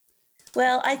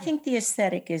 Well, I think the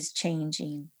aesthetic is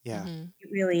changing. Yeah. It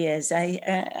really is. I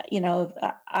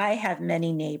have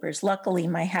many neighbors. Luckily,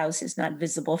 my house is not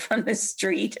visible from the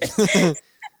street. I don't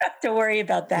have to worry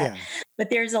about that. Yeah. But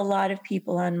there's a lot of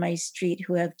people on my street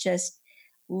who have just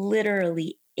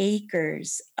literally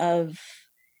acres of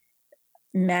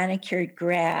manicured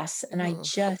grass, and I Ooh.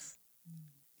 just,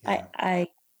 Yeah.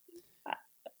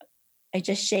 I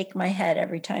just shake my head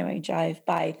every time I drive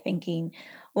by, thinking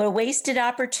what a wasted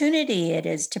opportunity it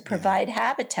is to provide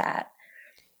habitat.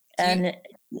 Do you- And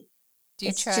Do you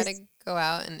it's try just- to go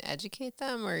out and educate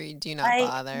them, or do you not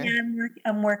bother? Yeah,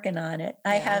 I'm working on it.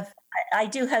 I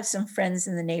do have some friends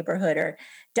in the neighborhood are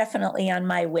definitely on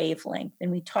my wavelength,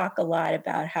 and we talk a lot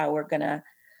about how we're gonna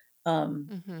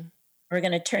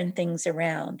turn things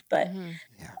around. But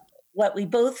what we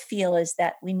both feel is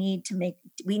that we need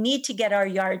to get our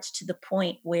yards to the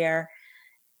point where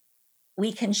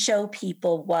we can show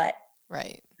people what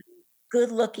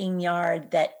good-looking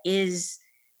yard that is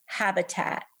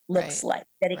habitat looks like.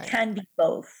 That it can be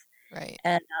both. Right.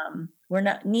 And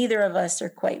neither of us are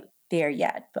quite there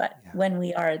yet, but when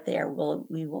we are there,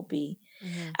 we will be.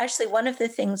 Actually, one of the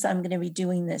things I'm going to be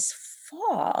doing this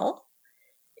fall,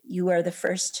 you are the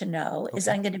first to know, is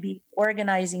I'm going to be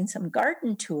organizing some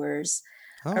garden tours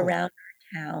around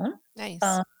our town. Nice.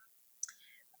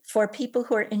 For people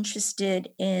who are interested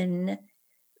in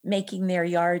making their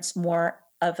yards more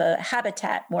of a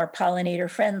habitat, more pollinator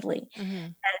friendly.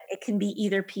 And it can be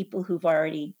either people who've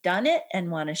already done it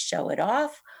and want to show it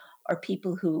off, or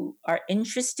people who are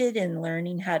interested in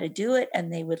learning how to do it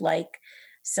and they would like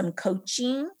some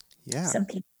coaching. Yeah. Some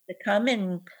people to come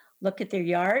and look at their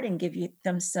yard and give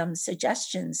them some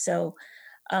suggestions. So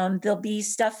there'll be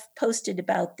stuff posted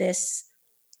about this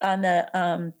on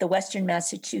the Western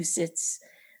Massachusetts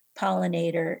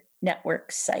Pollinator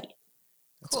Network site.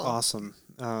 That's awesome.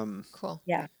 Cool.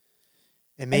 Yeah.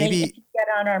 And maybe if you get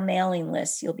on our mailing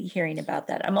list, you'll be hearing about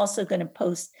that. I'm also going to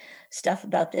post stuff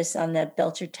about this on the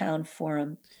Belchertown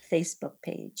Forum Facebook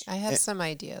page. I have some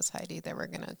ideas, Heidi, that we're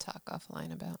going to talk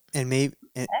offline about. And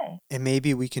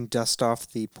maybe we can dust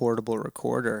off the portable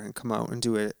recorder and come out and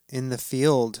do it in the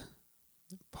field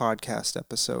podcast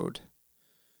episode.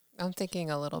 I'm thinking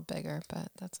a little bigger, but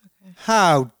that's okay.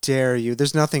 How dare you?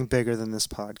 There's nothing bigger than this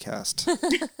podcast.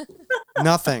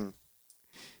 Nothing.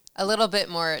 A little bit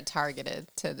more targeted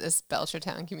to this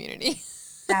Belchertown community.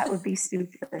 That would be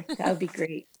super. That would be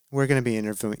great. We're going to be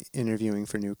interviewing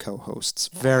for new co-hosts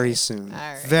very soon. All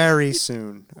right. Very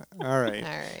soon. All right.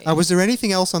 All right. Was there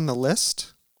anything else on the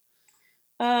list?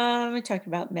 We talked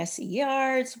about messy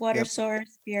yards, water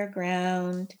source, bare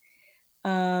ground.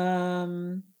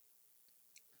 I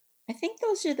think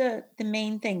those are the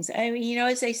main things. I mean,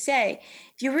 as I say,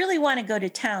 if you really want to go to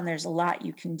town, there's a lot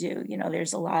you can do.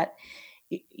 There's a lot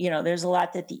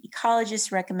that the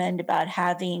ecologists recommend about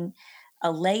having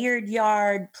a layered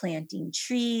yard, planting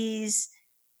trees.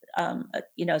 So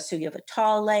you have a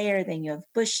tall layer, then you have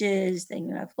bushes, then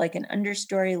you have like an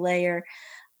understory layer.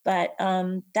 But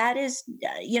that is,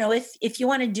 if you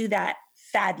want to do that,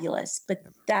 fabulous. But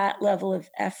that level of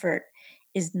effort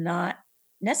is not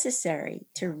necessary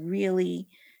to really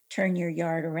turn your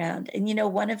yard around. And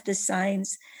one of the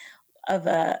signs of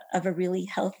a really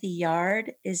healthy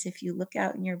yard is if you look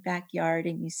out in your backyard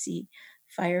and you see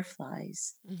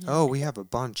fireflies. Mm-hmm. Oh, we have a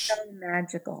bunch. So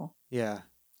magical. Yeah.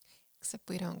 Except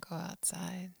we don't go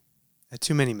outside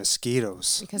Too many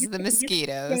mosquitoes. because of the You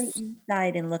mosquitoes. can stay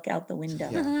inside and look out the window.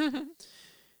 Yeah.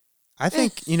 I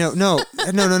think, no.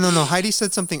 Heidi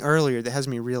said something earlier that has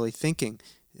me really thinking.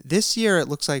 This year, it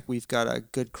looks like we've got a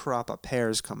good crop of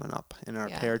pears coming up in our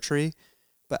pear tree.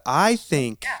 But I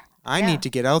think I need to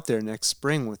get out there next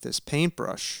spring with this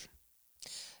paintbrush.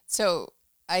 So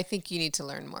I think you need to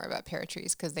learn more about pear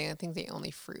trees because I think they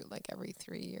only fruit like every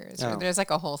 3 years. Oh. Or there's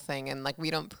like a whole thing, and like we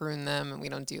don't prune them, and we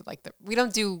don't do we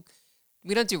don't do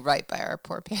right by our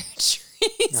poor pear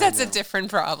trees. That's a different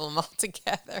problem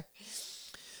altogether.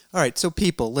 All right, so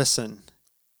people, listen.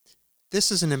 This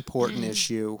is an important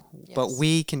issue, but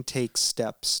we can take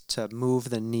steps to move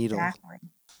the needle. Exactly.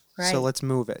 Right. So let's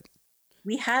move it.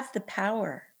 We have the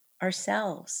power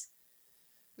ourselves.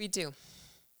 We do.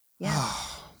 Yeah.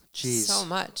 Oh, geez. So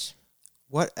much.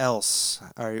 What else?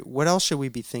 All right, what else should we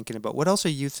be thinking about? What else are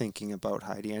you thinking about,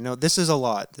 Heidi? I know this is a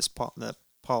lot, the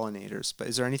pollinators, but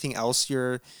is there anything else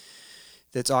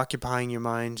that's occupying your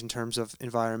mind in terms of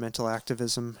environmental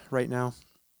activism right now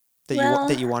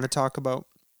that you want to talk about?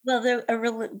 Well, there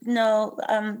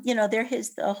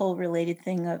is the whole related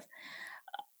thing of,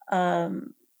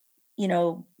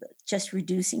 just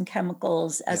reducing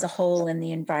chemicals as a whole in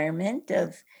the environment,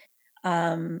 of,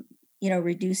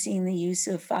 reducing the use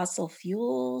of fossil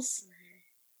fuels.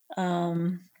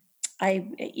 Not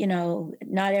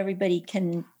everybody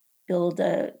can build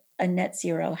a net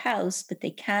zero house, but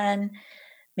they can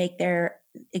make their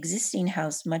existing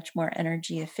house much more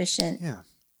energy efficient. Yeah.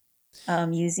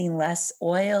 Using less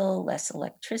oil, less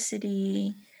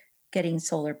electricity, getting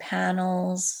solar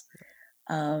panels.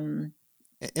 And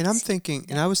I was thinking,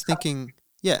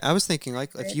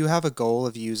 like, if you have a goal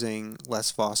of using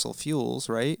less fossil fuels,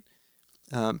 right?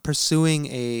 Pursuing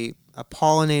a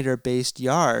pollinator-based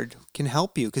yard can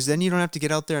help you, because then you don't have to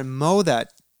get out there and mow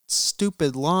that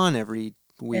stupid lawn every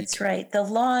week. That's right. The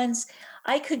lawns.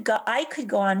 I could go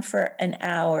on for an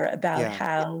hour about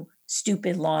how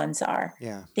stupid lawns are.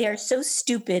 Yeah. They are so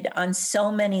stupid on so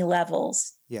many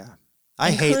levels. Yeah.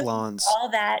 I hate lawns. All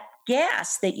that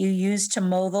gas that you use to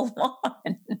mow the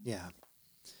lawn. Yeah.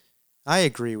 I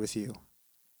agree with you.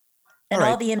 And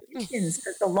all the emissions,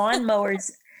 because the lawn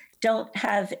mowers don't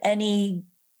have any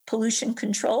pollution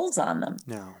controls on them.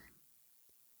 No.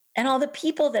 And all the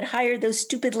people that hire those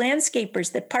stupid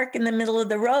landscapers that park in the middle of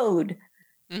the road.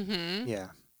 Mm-hmm. Yeah.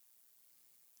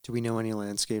 Do we know any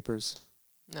landscapers?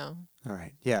 No. All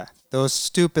right. Yeah. Those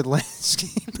stupid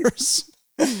landscapers.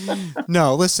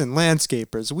 No, listen,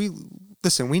 landscapers.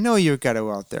 We know you've got to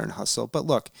go out there and hustle, but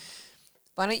look.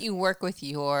 Why don't you work with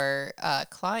your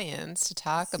clients to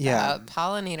talk about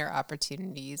pollinator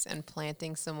opportunities and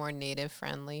planting some more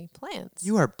native-friendly plants?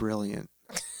 You are brilliant.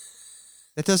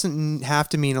 That doesn't have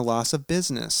to mean a loss of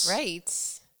business. Right.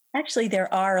 Actually,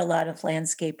 there are a lot of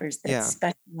landscapers that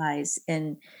specialize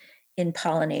in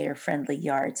pollinator-friendly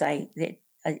yards.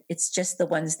 It's just the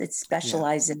ones that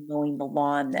specialize in mowing the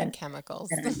lawn and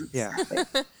chemicals.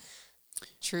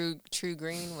 True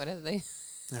green. What are they?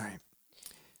 All right.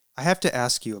 I have to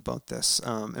ask you about this,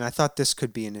 and I thought this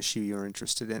could be an issue you're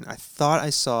interested in. I thought I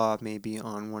saw maybe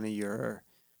on one of your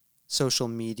social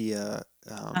media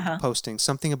postings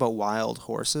something about wild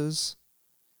horses.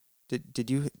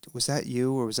 Was that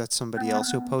you, or was that somebody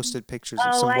else who posted pictures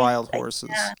of some wild horses?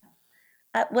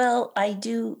 Well, I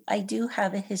do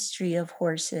have a history of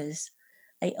horses.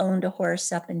 I owned a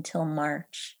horse up until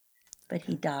March, but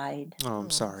he died. Oh, I'm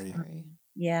sorry.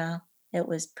 Yeah, it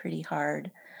was pretty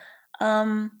hard.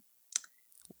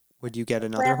 Would you get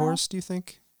another horse, do you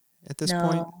think, at this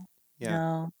point?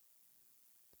 Yeah.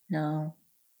 No,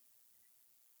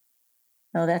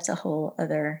 that's a whole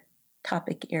other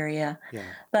topic area.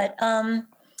 Yeah. But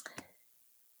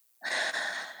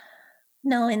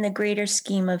no, in the greater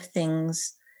scheme of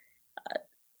things,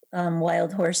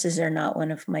 wild horses are not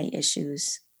one of my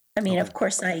issues. I mean, of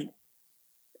course, I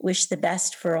wish the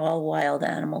best for all wild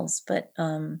animals, but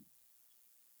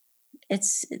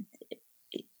it's,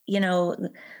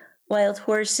 wild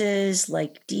horses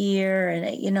like deer, and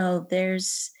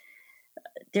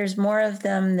there's more of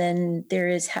them than there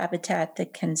is habitat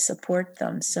that can support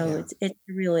them. So it's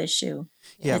a real issue.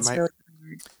 Yeah, it's really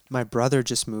hard. My brother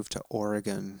just moved to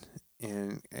Oregon,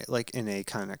 and like in a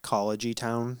kind of collegey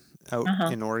town out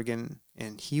in Oregon,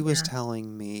 and he was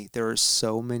telling me there are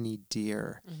so many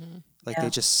deer. Mm-hmm. Like they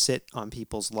just sit on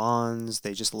people's lawns,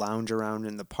 they just lounge around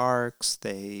in the parks,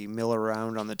 they mill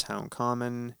around on the town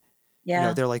common.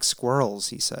 Yeah. They're like squirrels,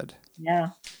 he said. Yeah.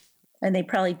 And they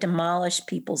probably demolish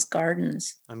people's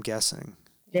gardens. I'm guessing.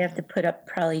 They have to put up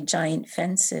probably giant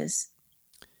fences.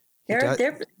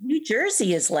 New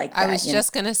Jersey is like that. I was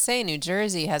just going to say, New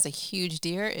Jersey has a huge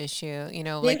deer issue. They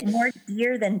have more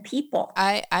deer than people.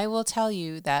 I will tell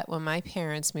you that when my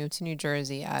parents moved to New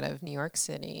Jersey out of New York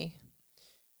City,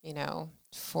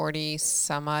 40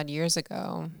 some odd years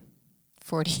ago,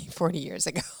 40 years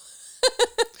ago,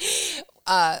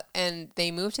 and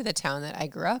they moved to the town that I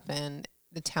grew up in.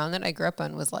 The town that I grew up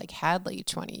in was like Hadley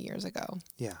 20 years ago.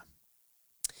 Yeah.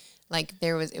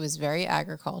 It was very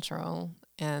agricultural,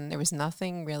 and there was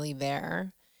nothing really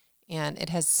there. And it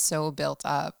has so built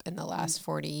up in the last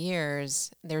 40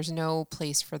 years. There's no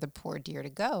place for the poor deer to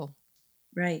go.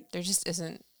 Right. There just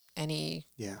isn't any,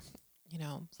 Yeah.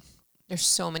 There's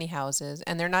so many houses,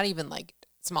 and they're not even like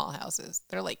small houses.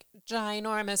 They're like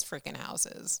ginormous freaking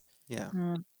houses. Yeah.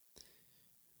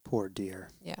 Poor deer.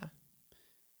 Yeah.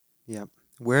 Yep.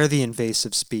 We're the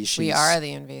invasive species. We are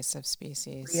the invasive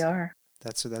species. We are.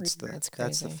 That's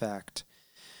crazy. the fact.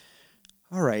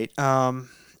 All right.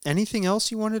 Anything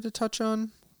else you wanted to touch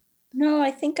on? No,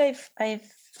 I think I've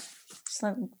just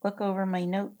let me look over my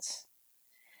notes.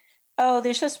 Oh,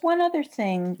 there's just one other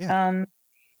thing. Yeah.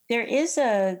 There is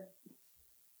a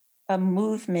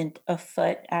movement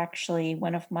afoot, actually.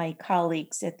 One of my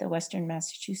colleagues at the Western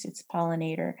Massachusetts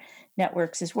Pollinator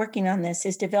Networks is working on this,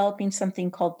 is developing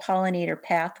something called pollinator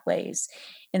pathways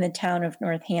in the town of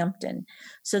Northampton.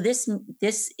 So this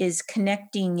is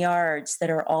connecting yards that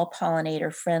are all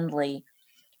pollinator friendly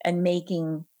and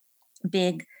making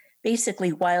big,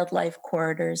 basically wildlife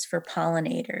corridors for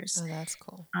pollinators. Oh, that's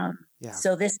cool. Yeah.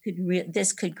 So this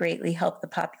could greatly help the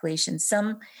population.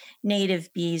 Some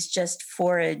native bees just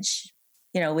forage,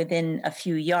 within a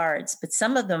few yards, but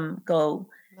some of them go,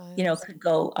 could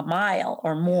go a mile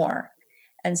or more.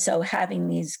 And so having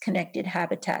these connected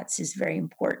habitats is very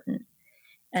important.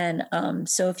 And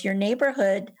so if your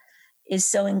neighborhood is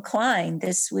so inclined,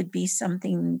 this would be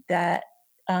something that,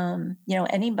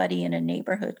 anybody in a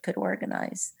neighborhood could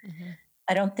organize. Mm-hmm.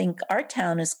 I don't think our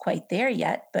town is quite there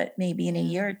yet, but maybe in a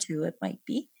year or two it might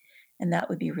be. And that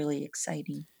would be really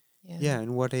exciting. Yeah,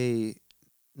 and what a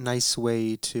nice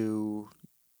way to,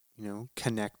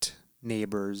 connect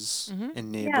neighbors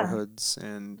and neighborhoods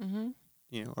and,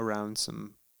 around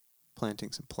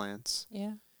planting some plants.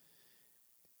 Yeah.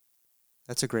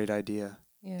 That's a great idea.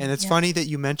 Yeah. And it's funny that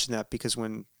you mentioned that, because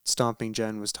when Stomping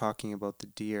Jen was talking about the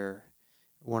deer,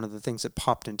 one of the things that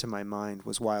popped into my mind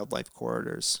was wildlife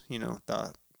corridors.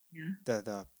 The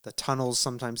tunnels,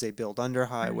 sometimes they build under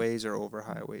highways or over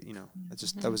highway.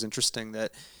 That was interesting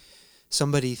that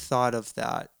somebody thought of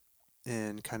that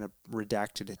and kind of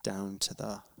redacted it down to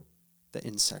the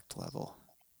insect level.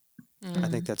 I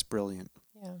think that's brilliant.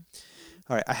 Yeah.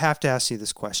 All right, I have to ask you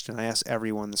this question. I ask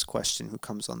everyone this question who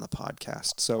comes on the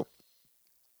podcast. So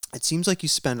it seems like you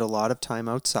spend a lot of time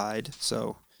outside.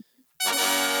 So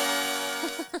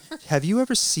have you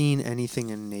ever seen anything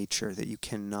in nature that you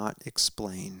cannot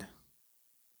explain?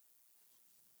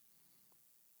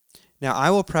 Now, I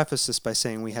will preface this by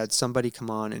saying we had somebody come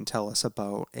on and tell us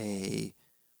about a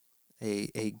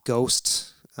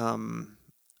ghost,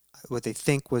 what they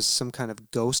think was some kind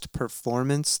of ghost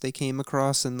performance they came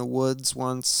across in the woods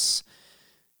once.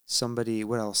 Somebody,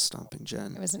 what else, Stomping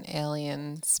Jen? It was an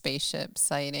alien spaceship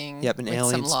sighting. Yep,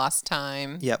 some lost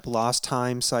time. Yep, lost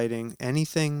time sighting.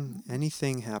 Anything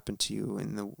happened to you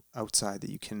in the outside that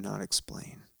you cannot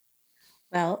explain?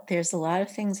 Well, there's a lot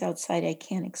of things outside I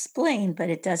can't explain, but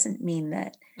it doesn't mean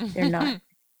that they're not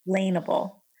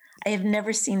explainable. I have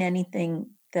never seen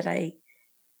anything that I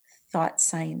thought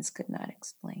science could not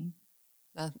explain.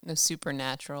 No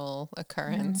supernatural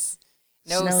occurrence.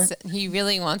 No, he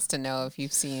really wants to know if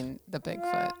you've seen the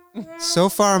Bigfoot. So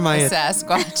far, my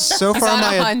Sasquatch. So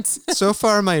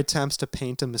far, my attempts to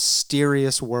paint a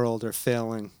mysterious world are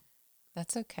failing.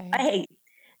 That's okay. Hey,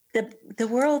 the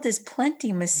world is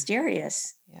plenty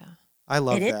mysterious. Yeah, I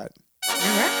love that. You're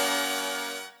right.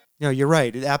 No, you're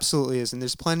right. It absolutely is, and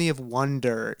there's plenty of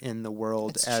wonder in the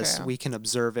world as true. we can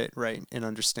observe it, right, and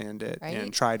understand it,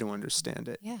 and try to understand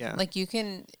it. Yeah, like you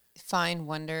can find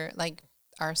wonder. Like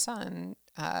our son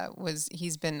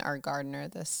he's been our gardener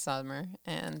this summer,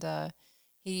 and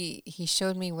he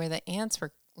showed me where the ants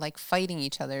were like fighting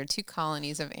each other. 2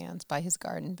 colonies of ants by his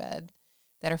garden bed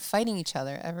that are fighting each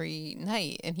other every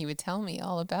night, and he would tell me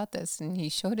all about this, and he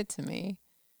showed it to me.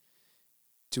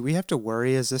 Do we have to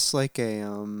worry? Is this like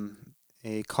a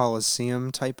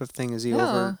Coliseum type of thing? Is he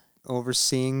over?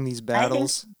 overseeing these I think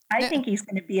battles? I No, think he's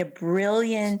going to be a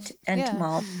brilliant yeah.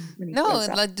 entomologist when he No, grows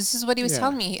up. like, this is what he was Yeah.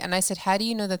 telling me. And I said, how do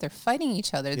you know that they're fighting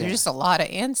each other? Yeah. There's just a lot of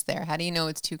ants there. How do you know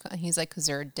it's two? He's like, because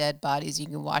they're dead bodies. You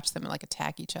can watch them like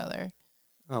attack each other.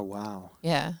 Oh, wow.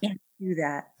 Yeah. Can't do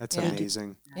that. That's Yeah.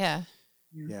 amazing. Yeah.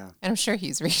 Yeah. And I'm sure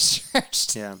he's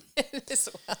researched Yeah. it as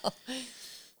well.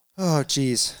 Oh,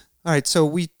 geez. All right. So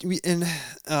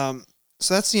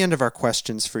so that's the end of our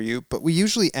questions for you, but we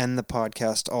usually end the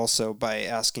podcast also by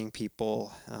asking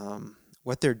people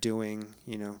what they're doing,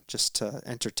 just to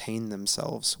entertain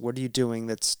themselves. What are you doing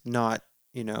that's not,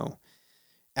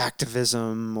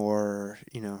 activism, or,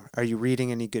 are you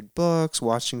reading any good books,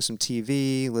 watching some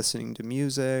TV, listening to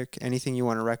music, anything you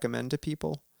want to recommend to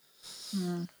people?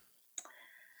 Hmm.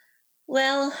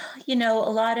 Well, a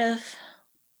lot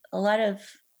of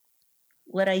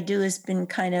what I do has been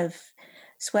kind of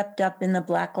swept up in the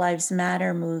Black Lives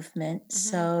Matter movement. Mhm.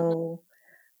 So,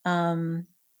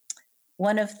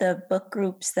 one of the book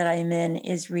groups that I'm in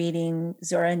is reading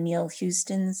Zora Neale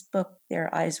Houston's book,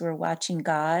 Their Eyes Were Watching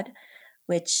God,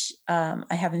 which I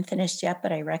haven't finished yet,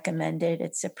 but I recommend it.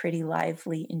 It's a pretty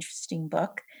lively, interesting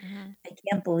book. Mhm. I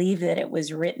can't believe that it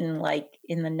was written like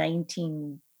in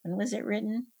when was it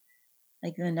written?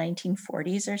 Like in the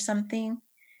 1940s or something.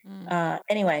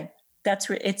 Anyway, that's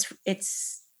where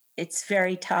it's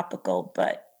very topical,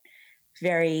 but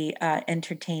very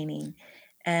entertaining.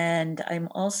 And I'm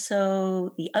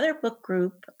also the other book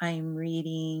group I'm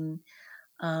reading.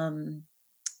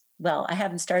 Well, I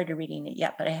haven't started reading it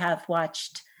yet, but I have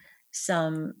watched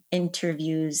some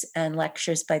interviews and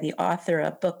lectures by the author,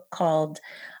 a book called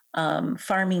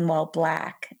Farming While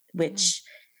Black, which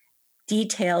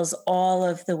details all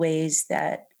of the ways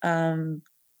that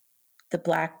the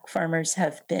Black farmers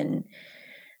have been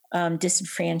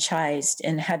disenfranchised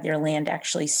and had their land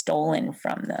actually stolen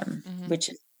from them, which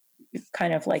is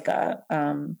kind of like a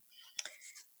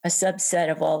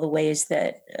subset of all the ways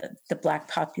that the Black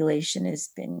population has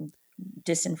been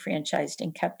disenfranchised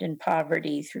and kept in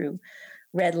poverty through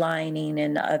redlining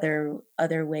and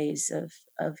other ways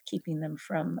of keeping them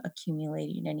from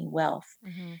accumulating any wealth.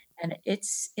 And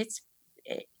it's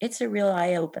a real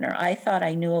eye opener. I thought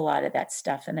I knew a lot of that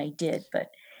stuff, and I did, but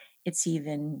it's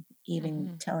even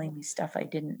telling me stuff I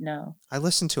didn't know. I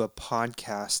listened to a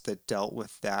podcast that dealt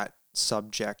with that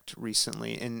subject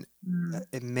recently, and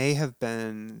it may have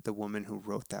been the woman who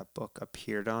wrote that book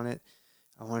appeared on it.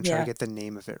 I want to try to get the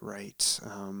name of it right.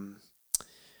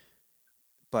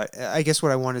 But I guess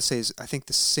what I want to say is I think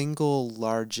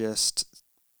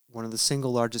one of the single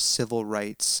largest civil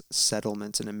rights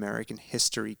settlements in American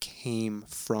history came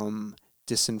from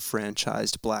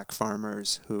disenfranchised Black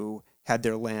farmers who had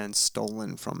their land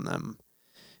stolen from them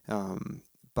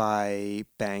by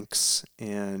banks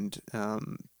and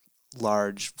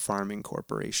large farming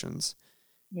corporations.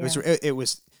 Yeah. It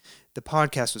was the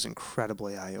podcast was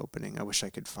incredibly eye-opening. I wish I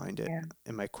could find it. Yeah.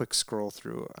 In my quick scroll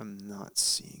through, I'm not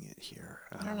seeing it here.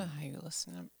 I don't know how you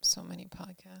listen to so many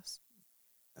podcasts.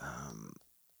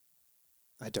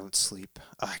 I don't sleep.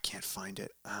 I can't find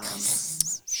it.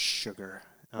 Sugar.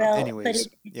 Well, anyways, but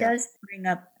it does bring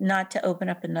up, not to open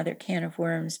up another can of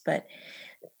worms, but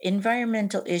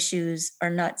environmental issues are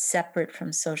not separate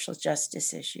from social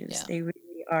justice issues. Yeah. They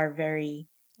really are very,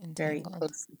 very Entangled.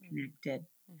 closely connected.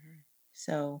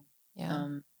 So,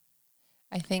 Yeah.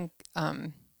 I think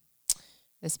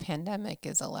this pandemic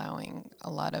is allowing a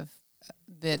lot of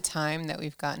the time that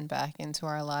we've gotten back into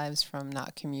our lives from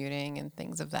not commuting and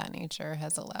things of that nature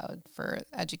has allowed for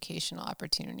educational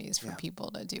opportunities for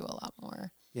people to do a lot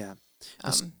more. Yeah.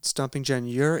 Stomping Jen,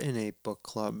 you're in a book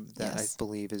club that Yes. I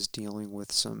believe is dealing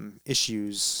with some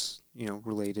issues,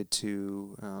 related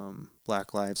to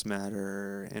Black Lives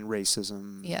Matter and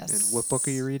racism. Yes. And what book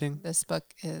are you reading? This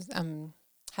book is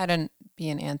How to Be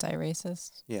an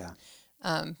Anti-Racist. Yeah.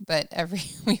 But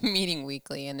we're meeting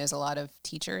weekly, and there's a lot of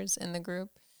teachers in the group.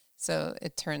 So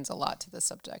it turns a lot to the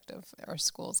subject of our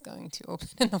schools going to open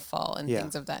in the fall and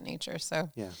things of that nature.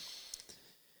 So yeah.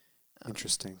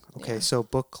 Interesting. Okay, so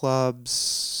book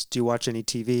clubs. Do you watch any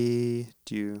TV?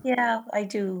 yeah, I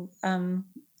do. I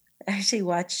actually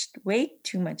watched way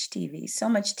too much TV, so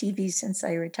much TV since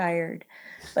I retired.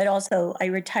 But also, I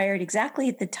retired exactly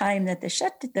at the time that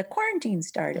the quarantine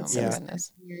started. Oh so my it was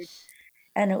goodness. weird.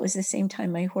 And it was the same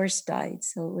time my horse died,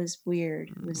 so it was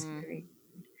weird. It was very.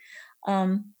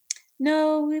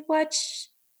 No, we watch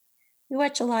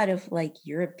a lot of like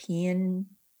European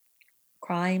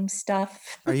crime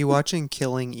stuff. Are you watching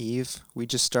Killing Eve? We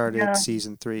just started No.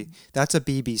 season 3. That's a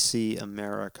BBC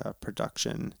America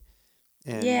production.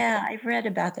 And Yeah, I've read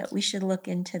about that. We should look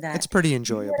into that. it's pretty You know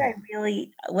enjoyable.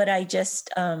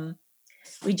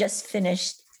 we just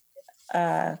finished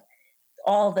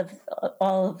all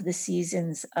of the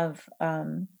seasons of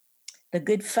The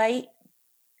Good Fight.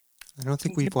 I don't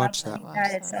think we've watched that.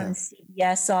 It's on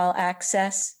CBS All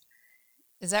Access.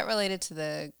 Is that related to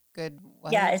The Good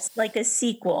Wife? Yeah, it's like a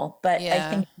sequel, but I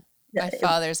think my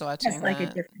father's watching it's like a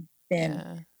different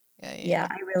spin. Yeah,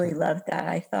 I really loved that.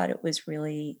 I thought it was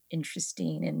really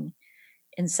interesting and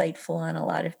insightful on a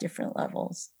lot of different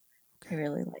levels. I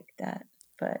really liked that.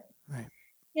 But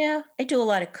yeah, I do a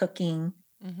lot of cooking.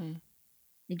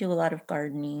 I do a lot of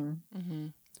gardening.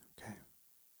 Okay.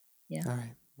 Yeah. All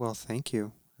right. Well, thank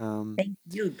you. Thank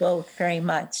you both very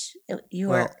much.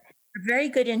 You are very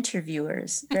good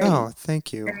interviewers.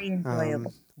 Thank you. Very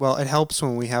enjoyable. Well, it helps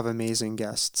when we have amazing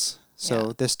guests.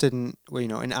 So this didn't,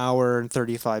 an hour and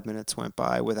 35 minutes went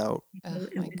by without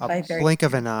a blink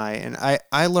of an eye. And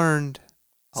I learned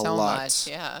a lot. Much,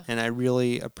 yeah. And I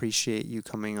really appreciate you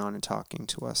coming on and talking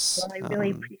to us. Well, I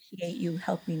really appreciate you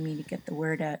helping me to get the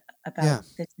word out about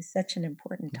this. Is such an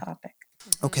important topic.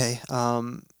 Okay.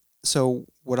 So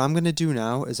what I'm going to do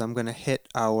now is I'm going to hit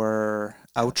our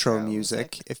outro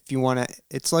music. If you want to,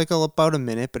 it's like about a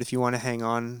minute, but if you want to hang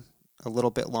on a little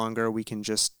bit longer, we can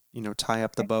just, tie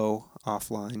up the bow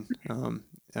offline.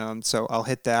 So I'll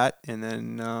hit that, and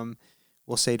then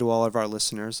we'll say to all of our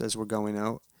listeners as we're going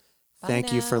out,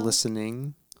 thank you for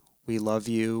listening. We love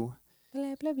you.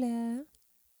 Blah, blah, blah.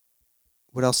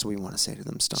 What else do we want to say to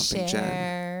them, Stomping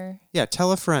Jen? Yeah,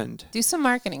 tell a friend. Do some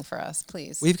marketing for us,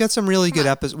 please. We've got some really good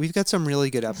episodes. We've got some really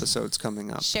good episodes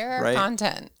coming up. Share our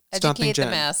content. Educate the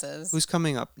masses. Who's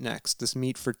coming up next? This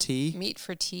Meat for Tea? Meat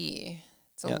for Tea.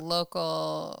 It's a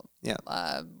local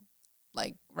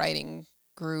like writing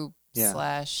group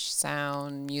 /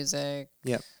 sound, music.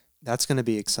 Yep. That's going to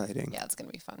be exciting. Yeah, it's going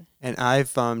to be fun. And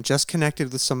I've just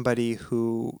connected with somebody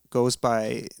who goes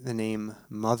by the name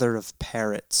Mother of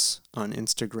Parrots on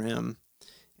Instagram.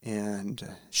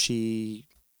 And she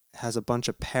has a bunch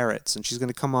of parrots. And she's going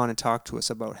to come on and talk to us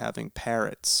about having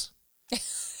parrots.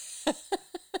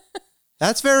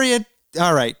 That's very...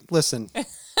 All right, listen.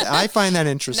 I find that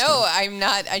interesting. No, I'm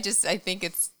not. I think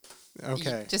it's...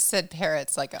 Okay. You just said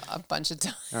parrots like a bunch of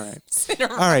times. All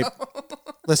right. All right.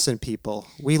 Listen, people,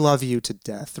 we love you to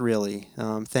death, really.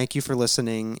 Thank you for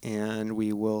listening, and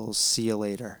we will see you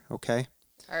later, okay?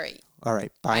 All right. All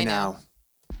right. Bye now.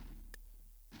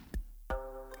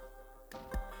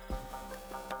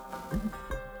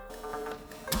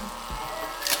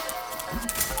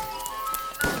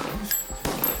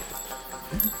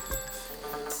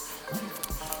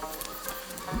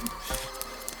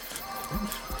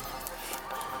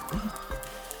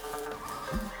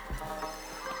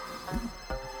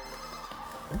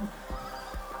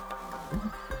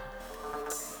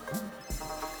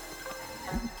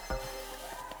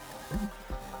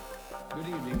 Good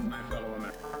evening, my fellow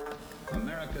Americans.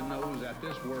 America knows that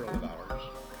this world of ours,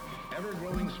 ever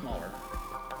growing smaller,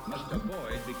 must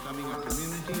avoid becoming a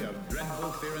community of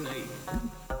dreadful fear and hate.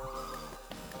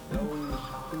 Those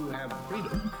who have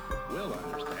freedom will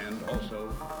understand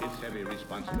also its heavy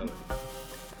responsibility.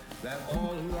 That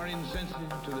all who are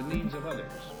insensitive to the needs of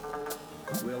others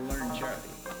will learn charity,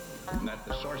 and that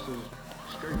the sources,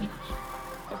 scourges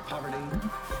of poverty,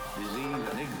 disease,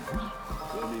 and ignorance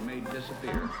will be made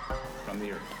disappear from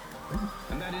the earth.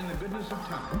 And that in the goodness of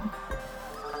time,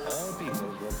 all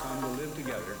peoples will come to live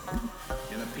together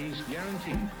in a peace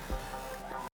guaranteed